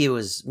mean, maybe it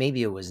was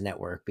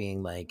network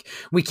being like,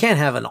 we can't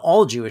have an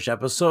all Jewish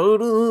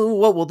episode.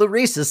 What will the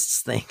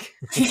racists think?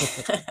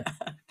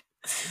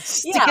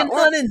 Stick a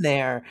nun in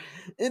there.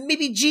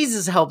 Maybe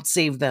Jesus helped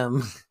save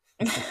them.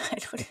 I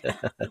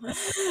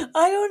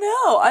don't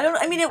know.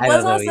 I mean, it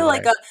was also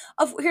like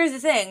here's the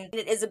thing.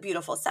 It is a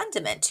beautiful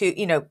sentiment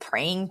to,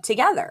 praying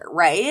together,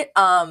 right?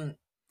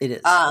 It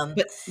is. Um,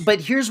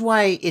 But here's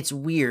why it's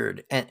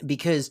weird, and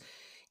because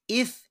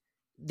if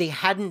they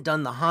hadn't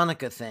done the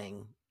Hanukkah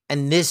thing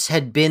and this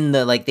had been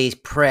the like they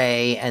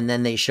pray and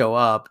then they show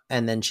up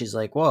and then she's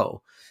like,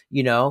 whoa,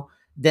 you know,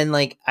 then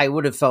like I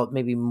would have felt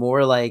maybe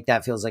more like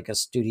that feels like a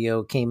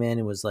studio came in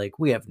and was like,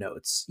 we have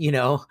notes, you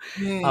know.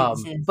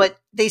 mhm. But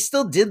they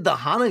still did the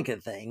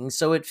Hanukkah thing.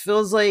 So it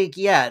feels like,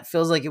 yeah, it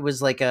feels like it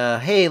was like a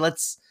hey,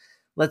 let's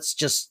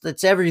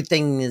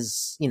everything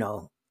is, you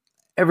know,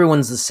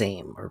 everyone's the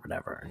same or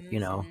whatever, you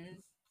know. Mhm.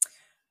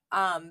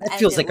 That And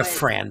feels it like a was,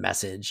 Fran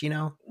message, you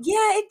know?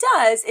 yeah, it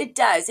does. It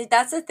does.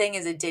 That's the thing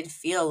is it did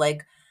feel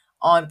like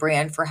on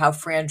brand for how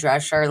Fran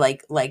Drescher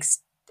like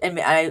likes. I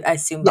mean, I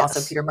assume also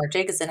Yes. Peter Mark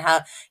Jacobson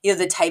how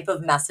the type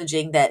of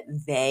messaging that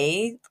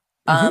they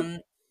Mhm. um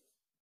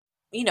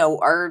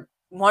are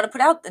want to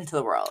put out into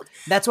the world.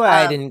 That's why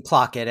I Um, didn't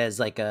clock it as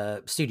like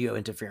a studio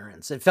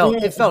interference. It felt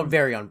mhm,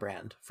 very on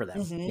brand for them.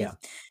 mhm. Yeah.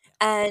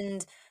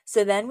 And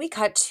so then we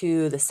cut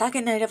to the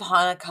second night of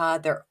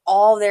Hanukkah. They're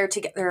all there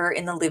together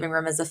in the living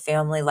room as a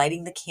family,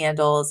 lighting the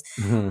candles,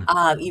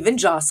 Mhm. even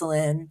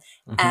Jocelyn.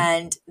 Mhm.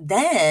 And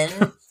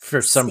then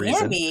For some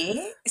reason.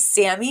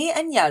 Sammy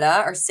and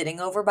Yetta are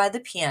sitting over by the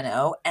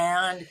piano,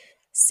 and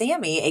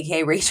Sammy,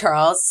 aka Ray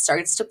Charles,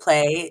 starts to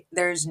play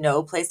 "There's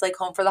No Place Like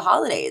Home for the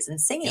Holidays" and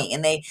Yep. singing,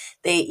 and they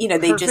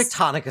Perfect just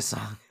Hanukkah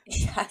song.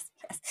 yes,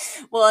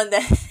 yes. Well, and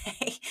then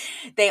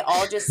they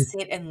all just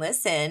sit and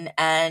listen,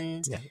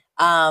 and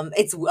Yeah.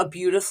 it's a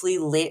beautifully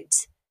lit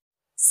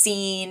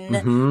scene,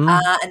 Mhm.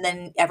 and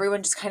then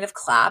everyone just kind of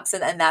claps,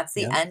 and that's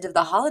the Yeah. end of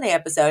the holiday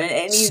episode.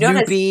 And you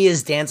notice, Snoopy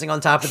is dancing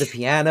on top of the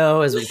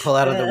piano as we pull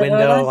out of the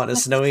window on a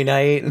snowy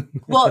night.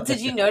 well,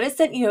 did you notice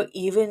that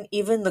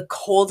even the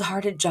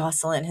cold-hearted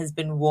Jocelyn has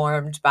been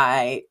warmed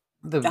by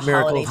The the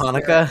miracle of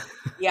holiday spirit?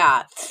 Hanukkah.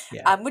 Yeah,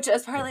 Yeah. which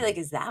is Yeah. partly like,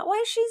 is that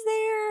why she's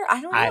there? I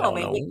don't I know, don't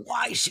know maybe.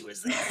 why she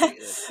was there, dude. It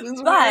was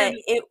weird. But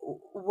it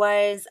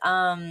was,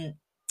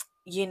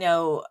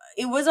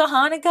 it was a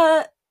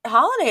Hanukkah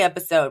holiday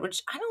episode,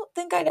 which I don't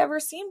think I'd ever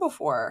seen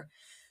before.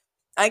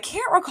 I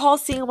can't recall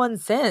seeing one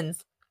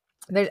since.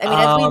 I mean, as we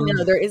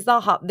know, Um there is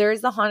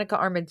the Hanukkah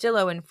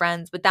armadillo in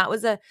Friends, but that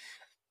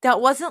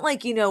wasn't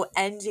like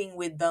ending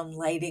with them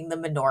lighting the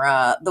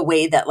menorah the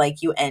way that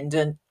like you end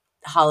a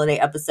holiday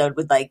episode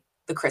with like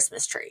the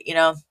Christmas tree, you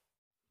know.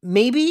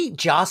 maybe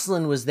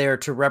Jocelyn was there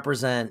to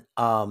represent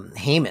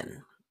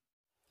Haman.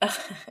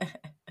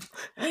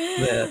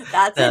 The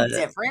That's a the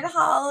different the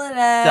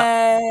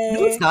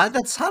No, it's holiday. not.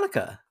 That's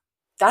Hanukkah.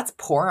 That's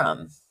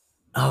Purim.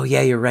 Oh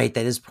yeah, you're right.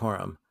 That is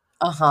Purim.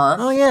 Uh huh.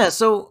 Oh yeah.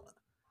 So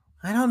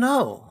I don't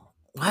know.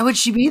 Why would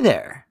she be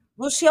there?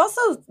 Well, she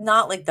also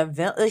not like the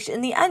villain. Like,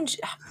 in the end,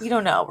 we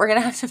don't know. We're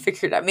gonna have to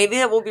figure it out. Maybe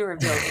that will be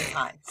revealed in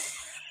time.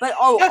 But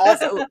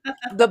also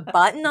the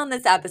button on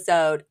this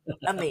episode,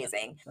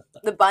 amazing.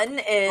 The button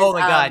is Oh my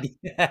god.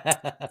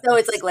 so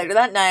it's like later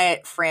that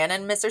night, Fran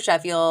and Mr.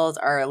 Sheffield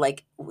are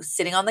like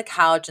sitting on the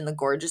couch in the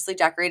gorgeously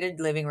decorated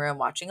living room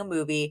watching a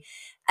movie,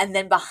 and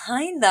then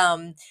behind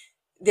them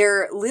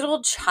their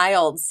little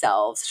child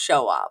selves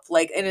show up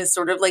like in a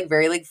sort of like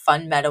very like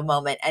fun meta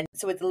moment. And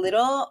so it's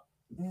little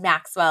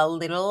Maxwell,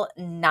 little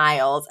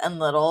Niles, and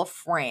little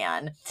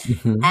Fran,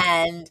 Mhm.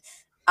 and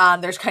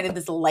there's kind of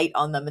this light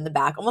on them in the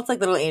back, almost like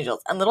little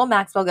angels. And little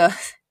Maxwell goes,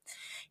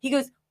 he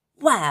goes,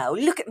 "Wow,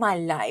 look at my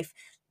life!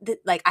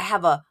 Like I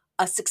have a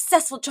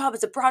successful job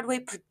as a Broadway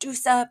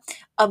producer,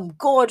 a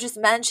gorgeous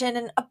mansion,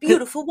 and a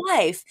beautiful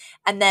wife."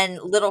 And then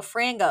little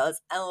Fran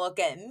goes, "And look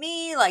at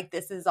me, like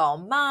this is all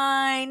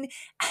mine."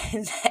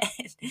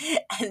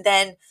 And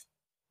then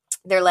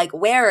they're like,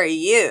 "Where are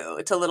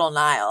you?" to little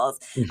Niles.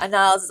 And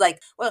Niles is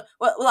like, well,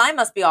 I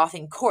must be off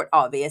in court,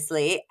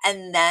 obviously.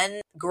 And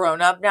then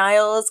grown up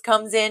Niles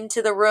comes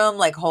into the room,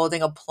 like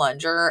holding a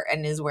plunger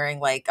and is wearing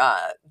like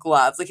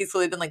gloves. Like he's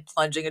clearly been like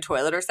plunging a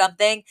toilet or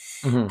something.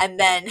 Mhm. And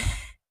then,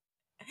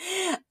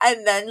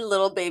 and then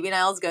little baby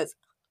Niles goes,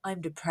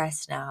 "I'm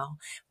depressed now."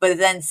 But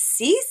then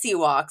Cece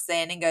walks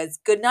in and goes,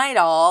 "Good night,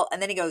 all."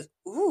 And then he goes,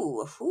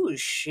 "Ooh,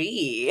 who's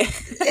she?"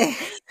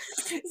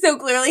 So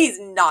clearly he's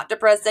not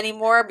depressed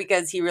anymore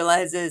because he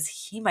realizes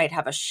he might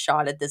have a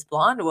shot at this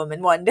blonde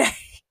woman one day.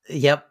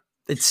 Yep.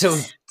 It's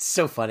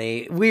so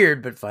funny.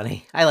 Weird but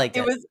funny. I liked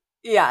It it. was,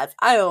 yes,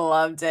 I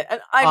loved it. And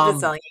I'm just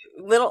Um telling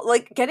you, little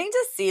like getting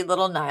to see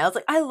little Niles,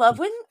 like I love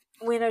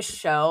when a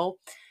show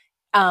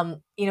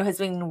has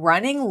been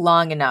running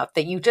long enough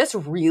that you just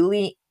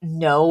really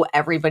know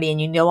everybody and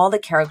you know all the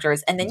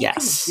characters, and then you can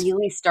yes.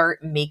 really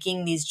start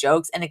making these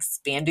jokes and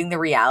expanding the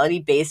reality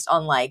based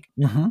on like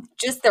Mhm.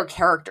 just their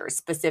characters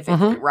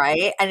specifically, Mhm.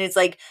 right? And it's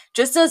like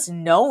just us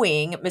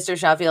knowing Mr.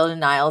 Sheffield and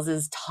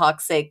Niles'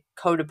 toxic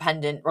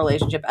codependent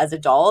relationship as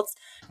adults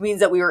means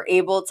that we were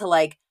able to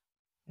like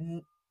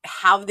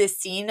have this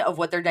scene of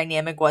what their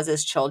dynamic was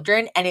as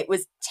children, and it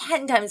was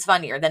 10 times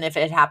funnier than if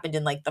it had happened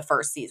in like the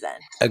first season.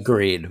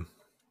 Agreed.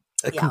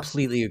 Yeah.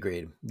 Completely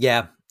agreed.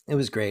 Yeah, it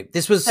was great.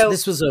 So,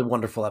 This was a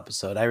wonderful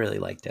episode. I really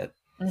liked it.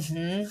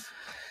 mhm.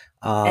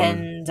 Um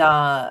And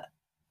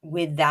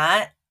with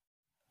that,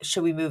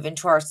 should we move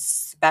into our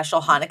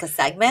special Hanukkah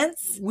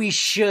segments? We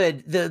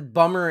should. The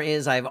bummer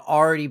is I've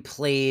already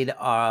played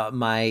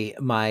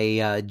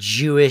my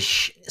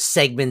Jewish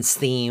segments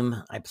theme.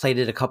 I played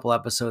it a couple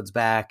episodes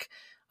back.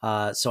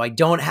 So I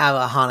don't have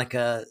a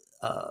Hanukkah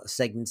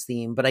segments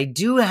theme, but I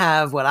do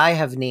have what I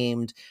have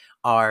named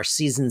our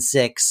season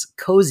 6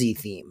 cozy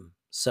theme.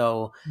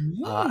 So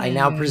I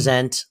now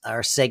present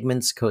our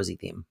segments cozy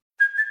theme.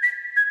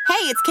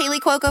 Hey, it's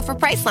Kaylee Cuoco for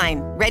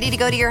Priceline. Ready to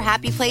go to your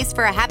happy place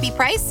for a happy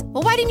price?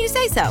 Well, why didn't you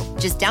say so?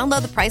 Just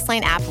download the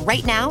Priceline app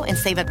right now and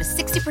save up to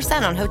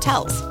 60% on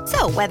hotels.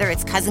 So whether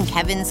it's Cousin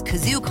Kevin's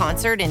Kazoo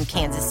Concert in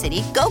Kansas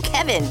City, go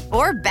Kevin,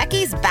 or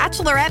Becky's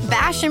Bachelorette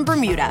Bash in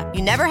Bermuda,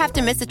 you never have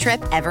to miss a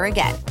trip ever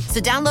again. So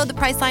download the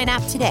Priceline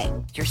app today.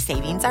 Your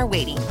savings are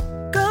waiting.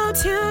 Go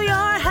to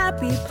your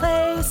happy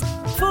place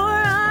for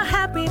a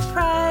happy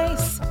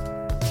price.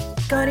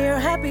 Go to your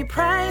happy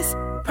price,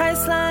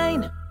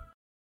 Priceline.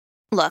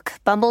 Look,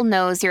 Bumble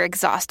knows you're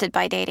exhausted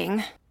by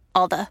dating.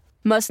 All the,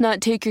 must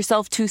not take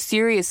yourself too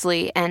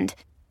seriously, and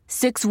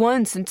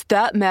 6'1" since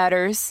that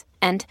matters,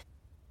 and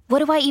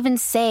what do I even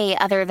say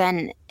other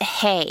than,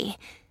 hey?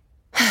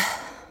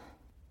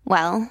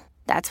 Well,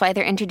 that's why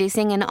they're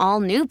introducing an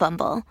all-new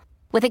Bumble,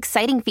 with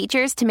exciting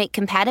features to make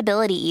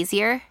compatibility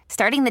easier,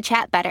 starting the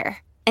chat better,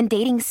 and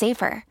dating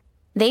safer.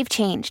 They've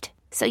changed,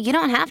 so you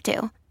don't have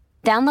to.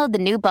 Download the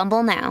new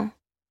Bumble now.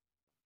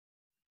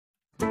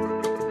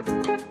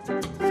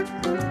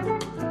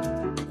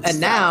 And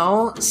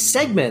now,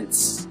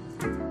 segments.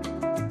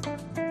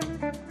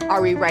 Are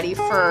we ready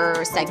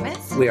for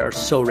segments? We are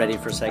so ready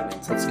for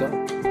segments. Let's go.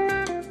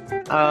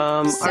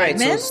 All right,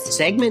 so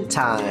segment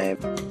time.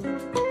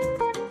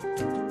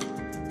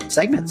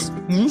 Segments.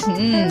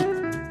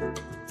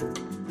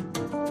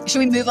 Should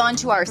we move on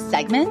to our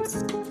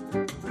segments?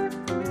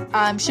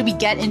 Should we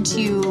get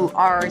into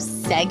our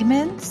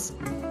segments?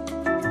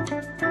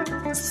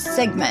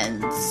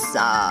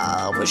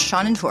 With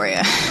Sean and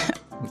Toria.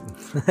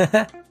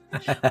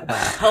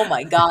 Oh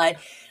my God.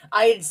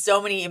 I had so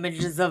many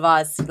images of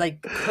us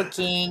like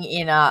cooking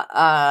in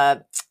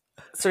a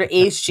sort of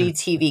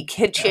HGTV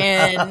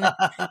kitchen.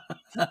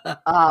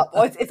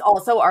 It's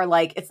also our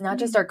like, it's not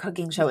just our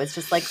cooking show. It's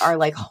just like our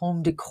like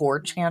home decor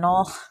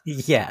channel.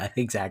 Yeah,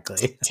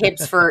 exactly.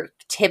 Tips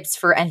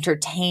for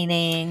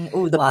entertaining.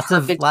 Ooh, lots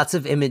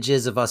of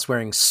images of us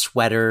wearing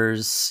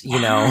sweaters,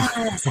 you know.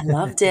 Yes, I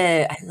loved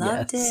it. I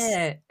loved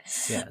it.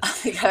 Yes.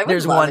 Oh my God,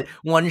 There's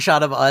one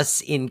shot of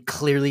us in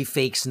clearly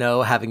fake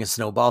snow having a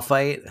snowball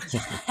fight.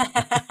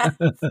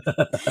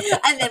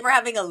 And then we're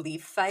having a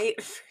leaf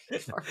fight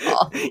for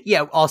fall.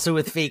 Yeah, also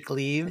with fake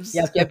leaves.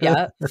 Yep.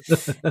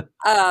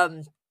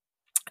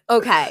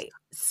 Okay,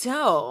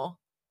 so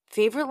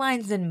favorite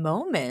lines and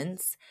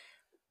moments.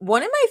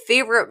 One of my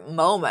favorite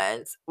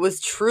moments was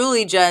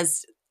truly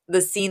just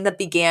the scene that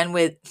began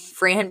with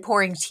Fran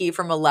pouring tea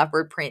from a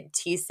leopard print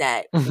tea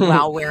set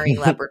while wearing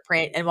leopard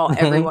print and while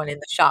everyone in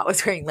the shot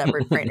was wearing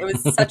leopard print. It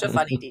was such a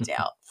funny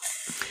detail.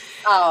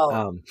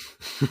 And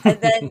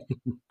then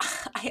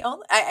I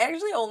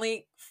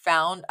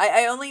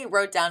only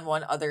wrote down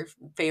one other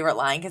favorite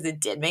line because it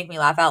did make me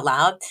laugh out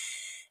loud.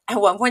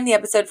 At one point in the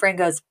episode, Fran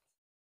goes,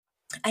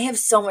 I have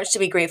so much to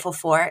be grateful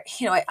for.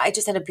 You know, I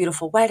just had a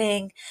beautiful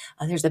wedding.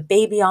 There's a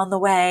baby on the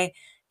way.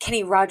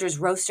 Kenny Rogers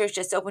Roasters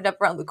just opened up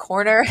around the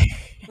corner.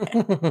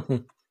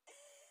 Kenny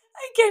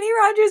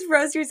Rogers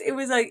Roasters, it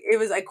was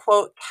a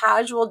quote,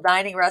 casual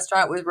dining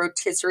restaurant with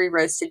rotisserie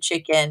roasted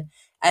chicken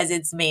as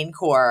its main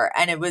core.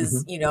 And it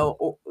was, you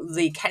know,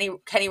 the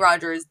Kenny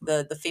Rogers,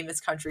 the famous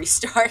country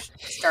star,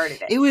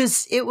 started it.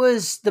 It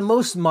was the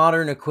most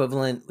modern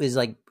equivalent is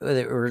like,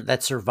 or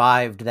that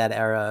survived that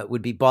era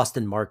would be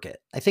Boston Market.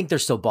 I think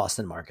there's still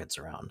Boston Markets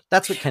around.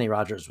 That's what Kenny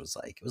Rogers was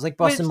like. It was like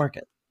Boston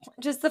Market.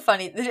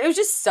 It was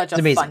just such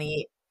a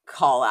funny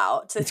call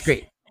out. It's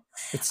great.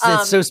 It's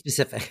so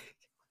specific.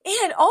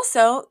 And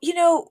also, you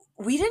know,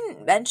 we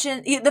didn't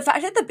mention the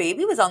fact that the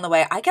baby was on the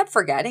way. I kept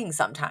forgetting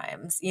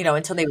sometimes, you know,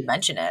 until they would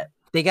mention it.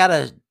 They got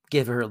to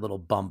give her a little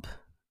bump.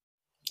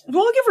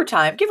 We'll give her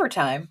time. Give her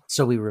time.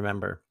 So we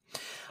remember.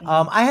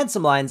 I had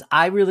some lines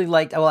I really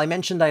liked. Well, I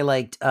mentioned I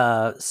liked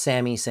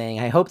Sammy saying,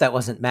 "I hope that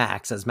wasn't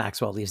Max," as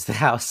Maxwell leaves the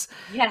house.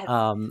 Yes.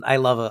 I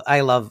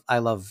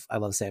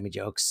love Sammy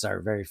jokes are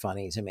very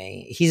funny to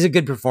me. He's a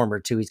good performer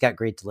too. He's got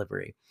great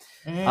delivery.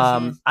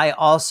 I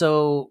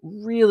also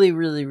really,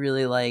 really,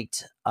 really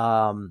liked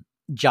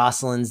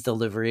Jocelyn's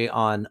delivery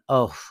on,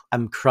 "Oh,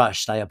 I'm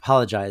crushed. I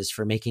apologize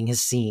for making a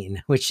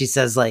scene," which she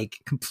says like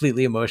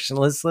completely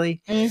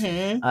emotionlessly.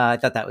 I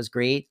thought that was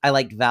great. I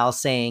liked Val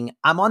saying,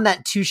 "I'm on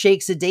that 2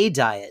 shakes a day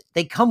diet.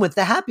 They come with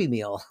the Happy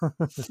Meal."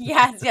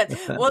 Yes.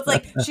 Well, it's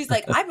like, she's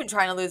like, "I've been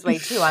trying to lose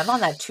weight too. I'm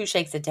on that 2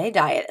 shakes a day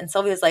diet." And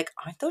Sylvia's like,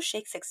 "Aren't those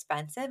shakes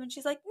expensive?" And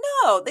she's like,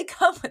 "No, they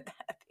come with the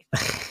Happy Meal."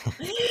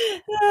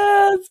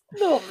 Yes.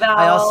 No, Val.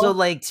 I also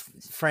liked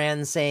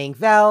Fran saying,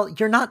 "Val,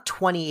 you're not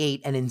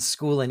 28 and in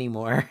school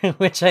anymore,"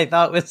 which I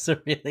thought was a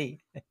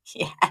really,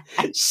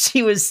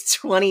 she was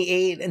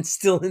 28 and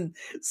still in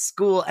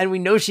school. And we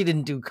know she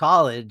didn't do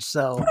college.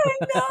 So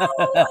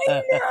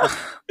I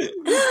know.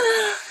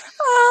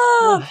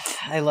 Oh,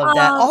 I love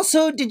that.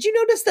 Also, did you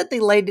notice that they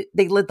lit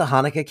the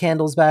Hanukkah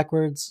candles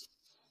backwards?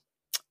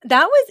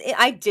 that was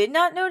I did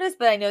not notice,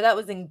 but I know that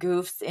was in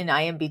Goofs in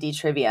IMBD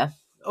trivia.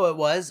 Oh, it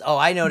was? Oh,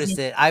 I noticed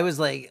it. I was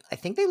like, I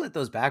think they lit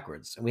those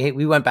backwards.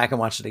 We went back and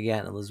watched it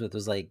again. Elizabeth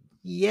was like,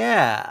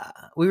 yeah.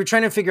 We were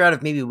trying to figure out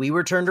if maybe we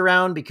were turned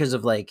around because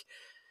of like,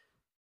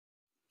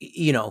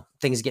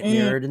 things get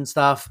mirrored and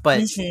stuff.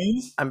 But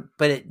I'm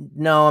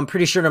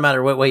pretty sure no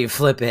matter what way you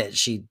flip it,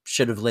 she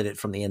should have lit it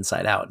from the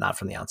inside out, not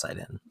from the outside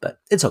in. But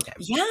it's okay.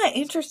 Yeah,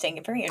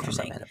 interesting. Very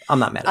interesting. I'm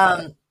not mad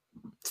about it.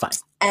 It's fine.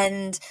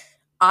 And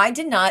I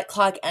did not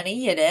clock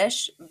any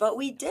Yiddish, but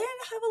we did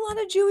have a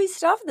lot of Jewy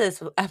stuff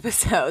this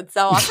episode,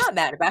 so I'm not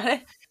mad about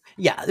it.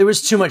 Yeah, there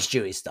was too much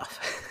Jewy stuff.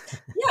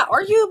 Yeah,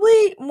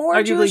 arguably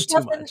more Jewish too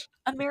stuff than much.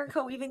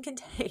 America even can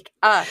take.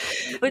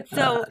 But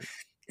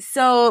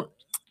so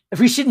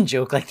we shouldn't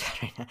joke like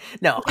that right now.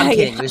 No, I'm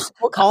kidding. It was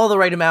all the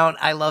right amount.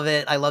 I love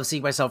it. I love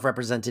seeing myself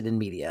represented in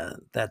media.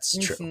 That's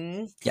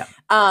true. Yeah.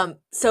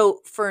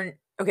 So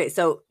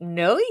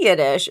no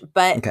Yiddish,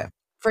 but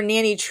for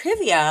Nanny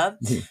trivia,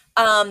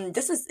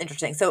 this is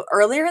interesting. So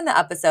earlier in the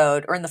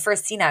episode, or in the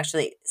first scene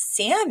actually,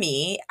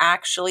 Sammy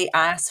actually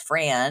asked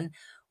Fran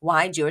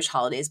why Jewish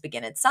holidays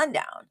begin at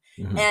sundown.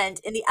 And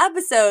in the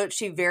episode,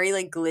 she very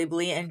like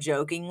glibly and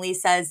jokingly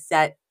says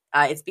that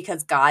it's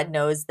because God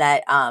knows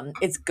that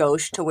it's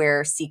gauche to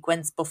wear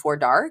sequins before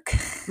dark.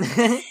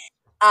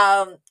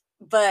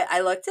 But I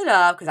looked it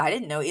up because I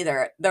didn't know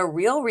either. The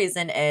real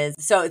reason is,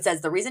 so it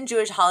says the reason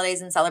Jewish holidays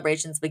and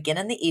celebrations begin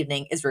in the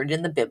evening is rooted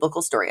in the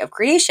biblical story of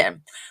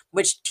creation,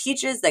 which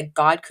teaches that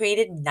God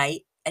created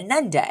night and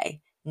then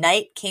day.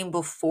 Night came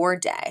before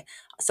day.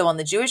 So on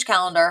the Jewish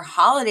calendar,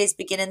 holidays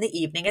begin in the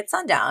evening at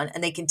sundown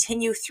and they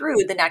continue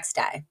through the next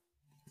day.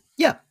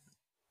 Yeah.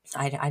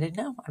 I didn't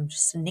know. I'm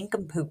just a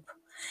nincompoop.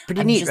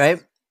 Pretty neat,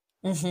 right?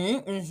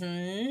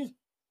 And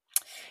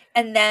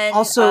then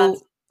also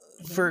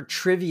for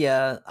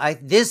trivia, I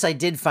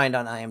did find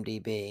on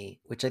IMDb,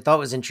 which I thought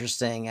was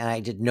interesting, and I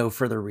did no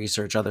further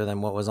research other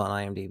than what was on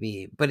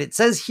IMDb. But it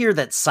says here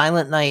that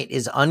Silent Night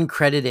is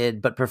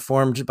uncredited but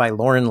performed by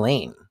Lauren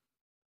Lane.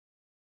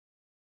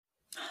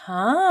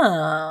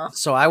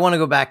 So I want to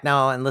go back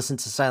now and listen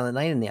to Silent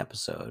Night in the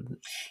episode.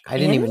 I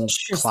didn't even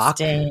clock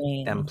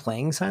them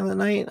playing Silent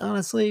Night,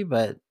 honestly,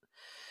 but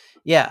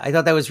yeah, I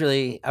thought that was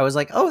I was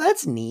like, oh,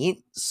 that's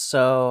neat.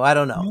 So I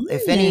don't know.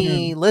 If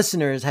any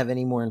listeners have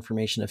any more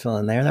information to fill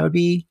in there, that would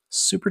be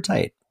super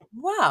tight.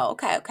 Wow.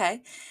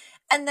 Okay.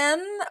 And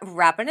then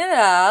wrapping it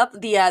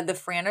up, the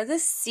Fran or the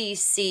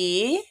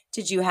CC.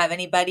 Did you have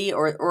anybody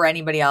or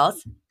anybody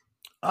else?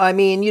 I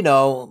mean,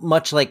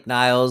 much like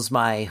Niles,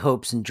 my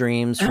hopes and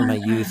dreams from my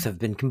youth have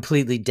been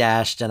completely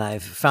dashed, and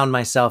I've found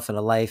myself in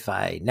a life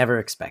I never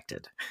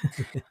expected.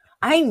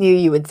 I knew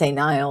you would say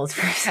Niles.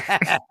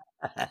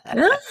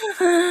 No,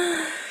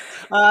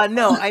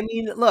 I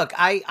mean, look,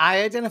 I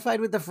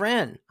identified with the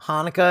Fran.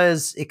 Hanukkah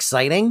is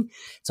exciting.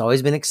 It's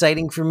always been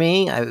exciting for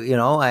me.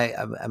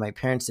 My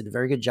parents did a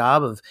very good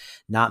job of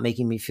not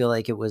making me feel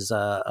like it was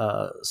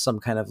some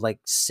kind of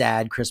like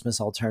sad Christmas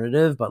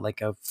alternative, but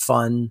like a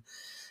fun,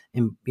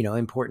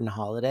 important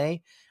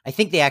holiday. I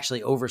think they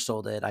actually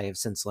oversold it. I have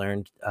since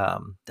learned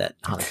that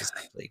Hanukkah is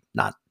actually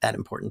not that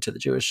important to the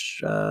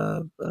Jewish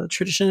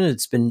tradition.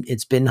 It's been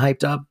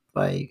hyped up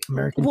by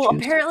American Jews.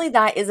 Apparently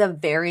that is a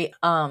very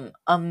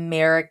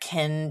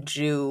American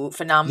Jew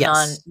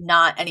phenomenon,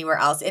 not anywhere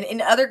else.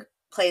 In other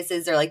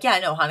places, they're like, yeah,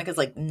 no, Hanukkah's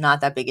like not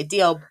that big a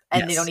deal,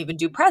 and they don't even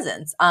do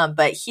presents.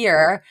 But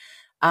here,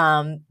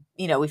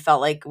 we felt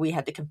like we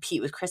had to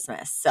compete with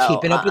Christmas. So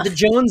keeping up with the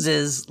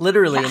Joneses,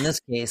 literally in this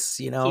case,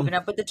 keeping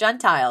up with the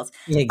Gentiles.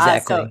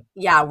 Exactly.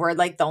 We're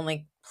like the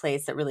only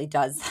place that really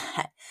does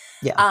that.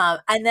 Yeah.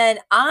 And then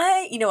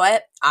I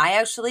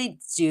actually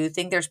do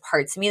think there's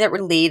parts of me that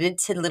related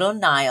to little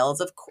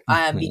Niles,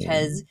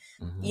 because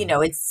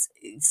it's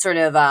sort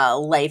of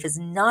life is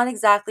not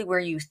exactly where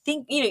you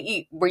think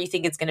where you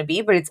think it's going to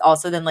be, but it's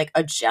also then like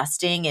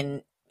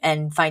adjusting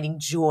and finding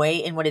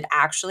joy in what it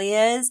actually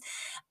is.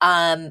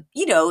 So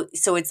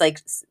it's like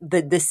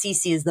the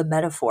CC is the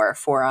metaphor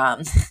for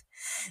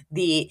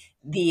the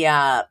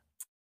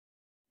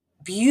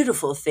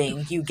beautiful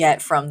thing you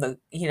get from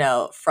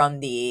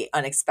the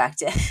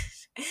unexpected.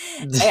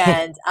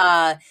 And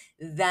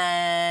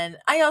then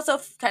I also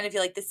kind of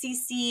feel like the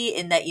CC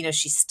in that,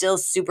 she's still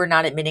super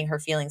not admitting her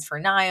feelings for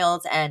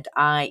Niles. And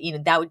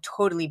that would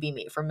totally be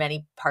me for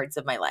many parts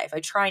of my life. I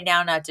try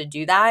now not to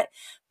do that,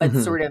 but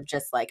sort of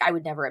just like, I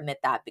would never admit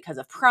that because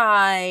of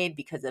pride,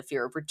 because of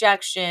fear of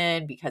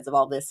rejection, because of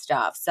all this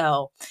stuff.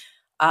 So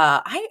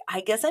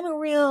I guess I'm a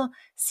real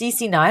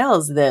CC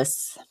Niles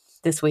this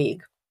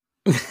week.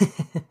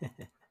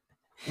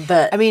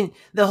 But I mean,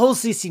 the whole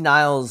CC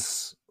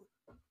Niles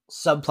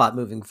subplot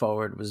moving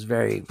forward was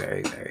very,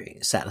 very, very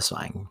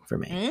satisfying for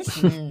me.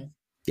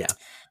 Yeah.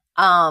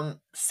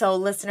 So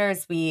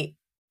listeners, I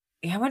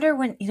wonder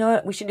when,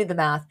 we should do the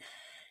math.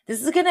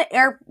 This is going to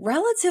air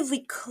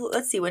relatively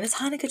let's see, when is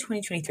Hanukkah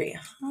 2023?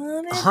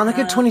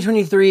 Hanukkah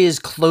 2023 is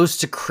close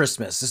to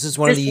Christmas. This is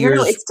one of the years.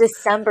 No, it's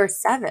December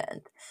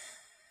 7th.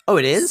 Oh,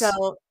 it is?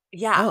 So,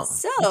 yeah. Oh,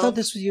 So, I thought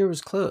this year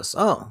was close.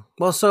 Oh,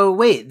 well, so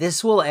wait,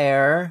 this will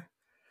air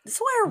this is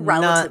why we're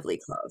not relatively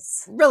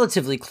close.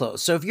 relatively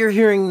close. So if you're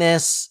hearing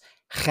this,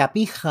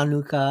 happy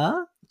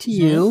Hanukkah to Mhm.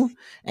 you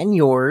and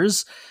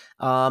yours.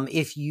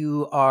 If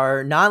you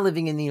are not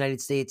living in the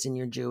United States and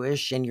you're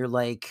Jewish and you're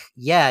like,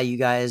 yeah, you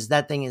guys,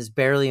 that thing is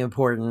barely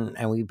important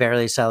and we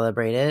barely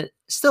celebrate it,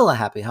 still a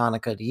happy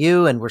Hanukkah to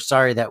you. And we're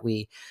sorry that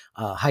we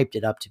hyped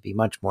it up to be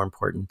much more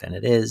important than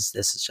it is.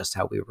 This is just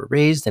how we were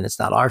raised and it's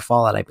not our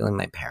fault. And I blame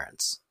my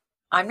parents.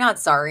 I'm not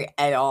sorry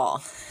at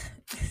all.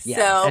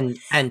 Yeah, So,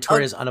 and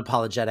Tori is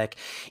unapologetic.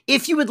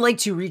 If you would like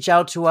to reach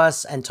out to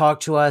us and talk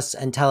to us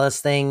and tell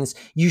us things,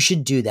 you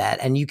should do that.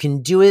 And you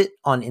can do it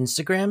on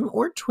Instagram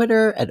or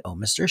Twitter at Oh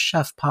Mr.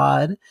 Chef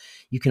Pod.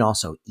 You can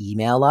also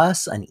email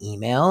us an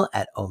email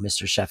at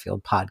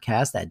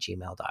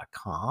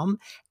ohmrsheffieldpodcast@gmail.com.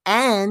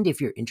 And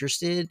if you're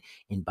interested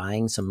in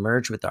buying some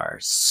merch with our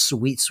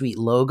sweet, sweet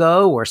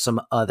logo or some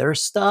other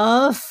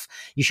stuff,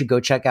 you should go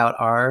check out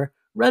our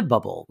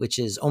Redbubble, which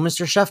is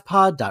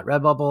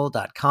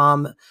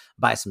ohmrchefpod.redbubble.com.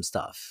 Buy some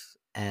stuff,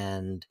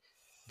 and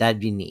that'd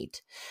be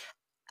neat.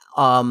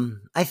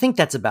 I think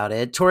that's about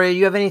it. Tori,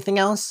 you have anything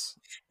else?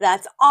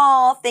 that's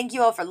all. Thank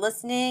you all for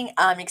listening.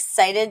 I'm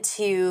excited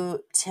to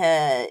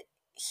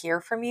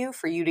hear from you,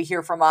 for you to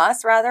hear from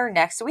us, rather,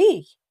 next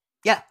week.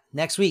 Yeah,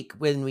 next week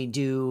when we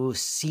do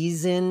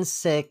season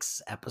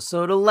 6,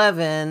 episode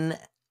 11,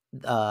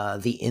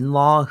 the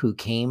in-law who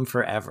came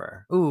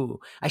forever. Ooh,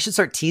 I should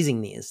start teasing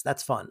these.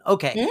 That's fun.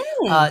 Okay.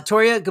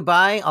 Toria,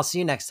 goodbye. I'll see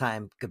you next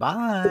time.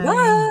 Goodbye.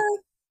 Goodbye.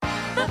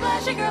 The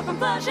Flashing Girl from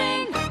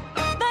Flushing.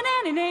 The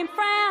nanny named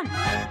Fran.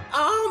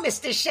 Oh,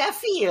 Mr.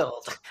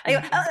 Sheffield.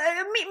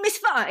 Miss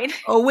Fine.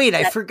 Oh, wait,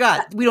 I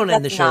forgot. We don't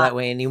end the that's show not- that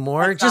way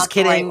anymore. that's Just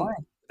not the right kidding. one.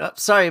 Oh,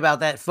 sorry about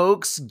that,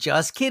 folks.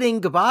 Just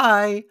kidding.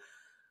 Goodbye.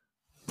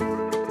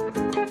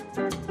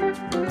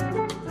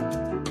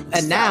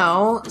 And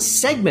now,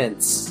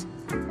 segments.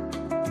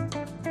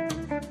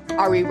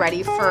 Are we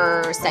ready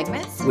for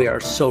segments? We are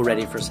so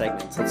ready for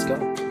segments. Let's go.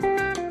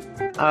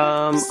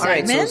 All right, so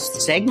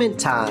Segments? segment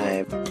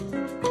time.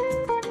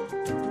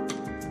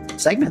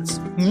 Segments.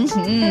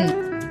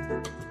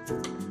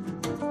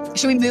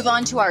 Should we move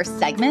on to our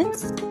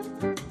segments?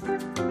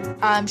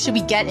 Should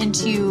we get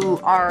into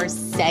our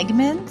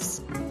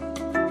segments?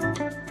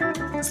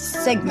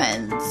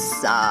 Segments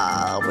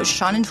with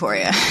Sean and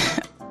Toria.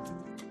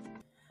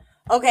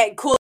 Okay, cool.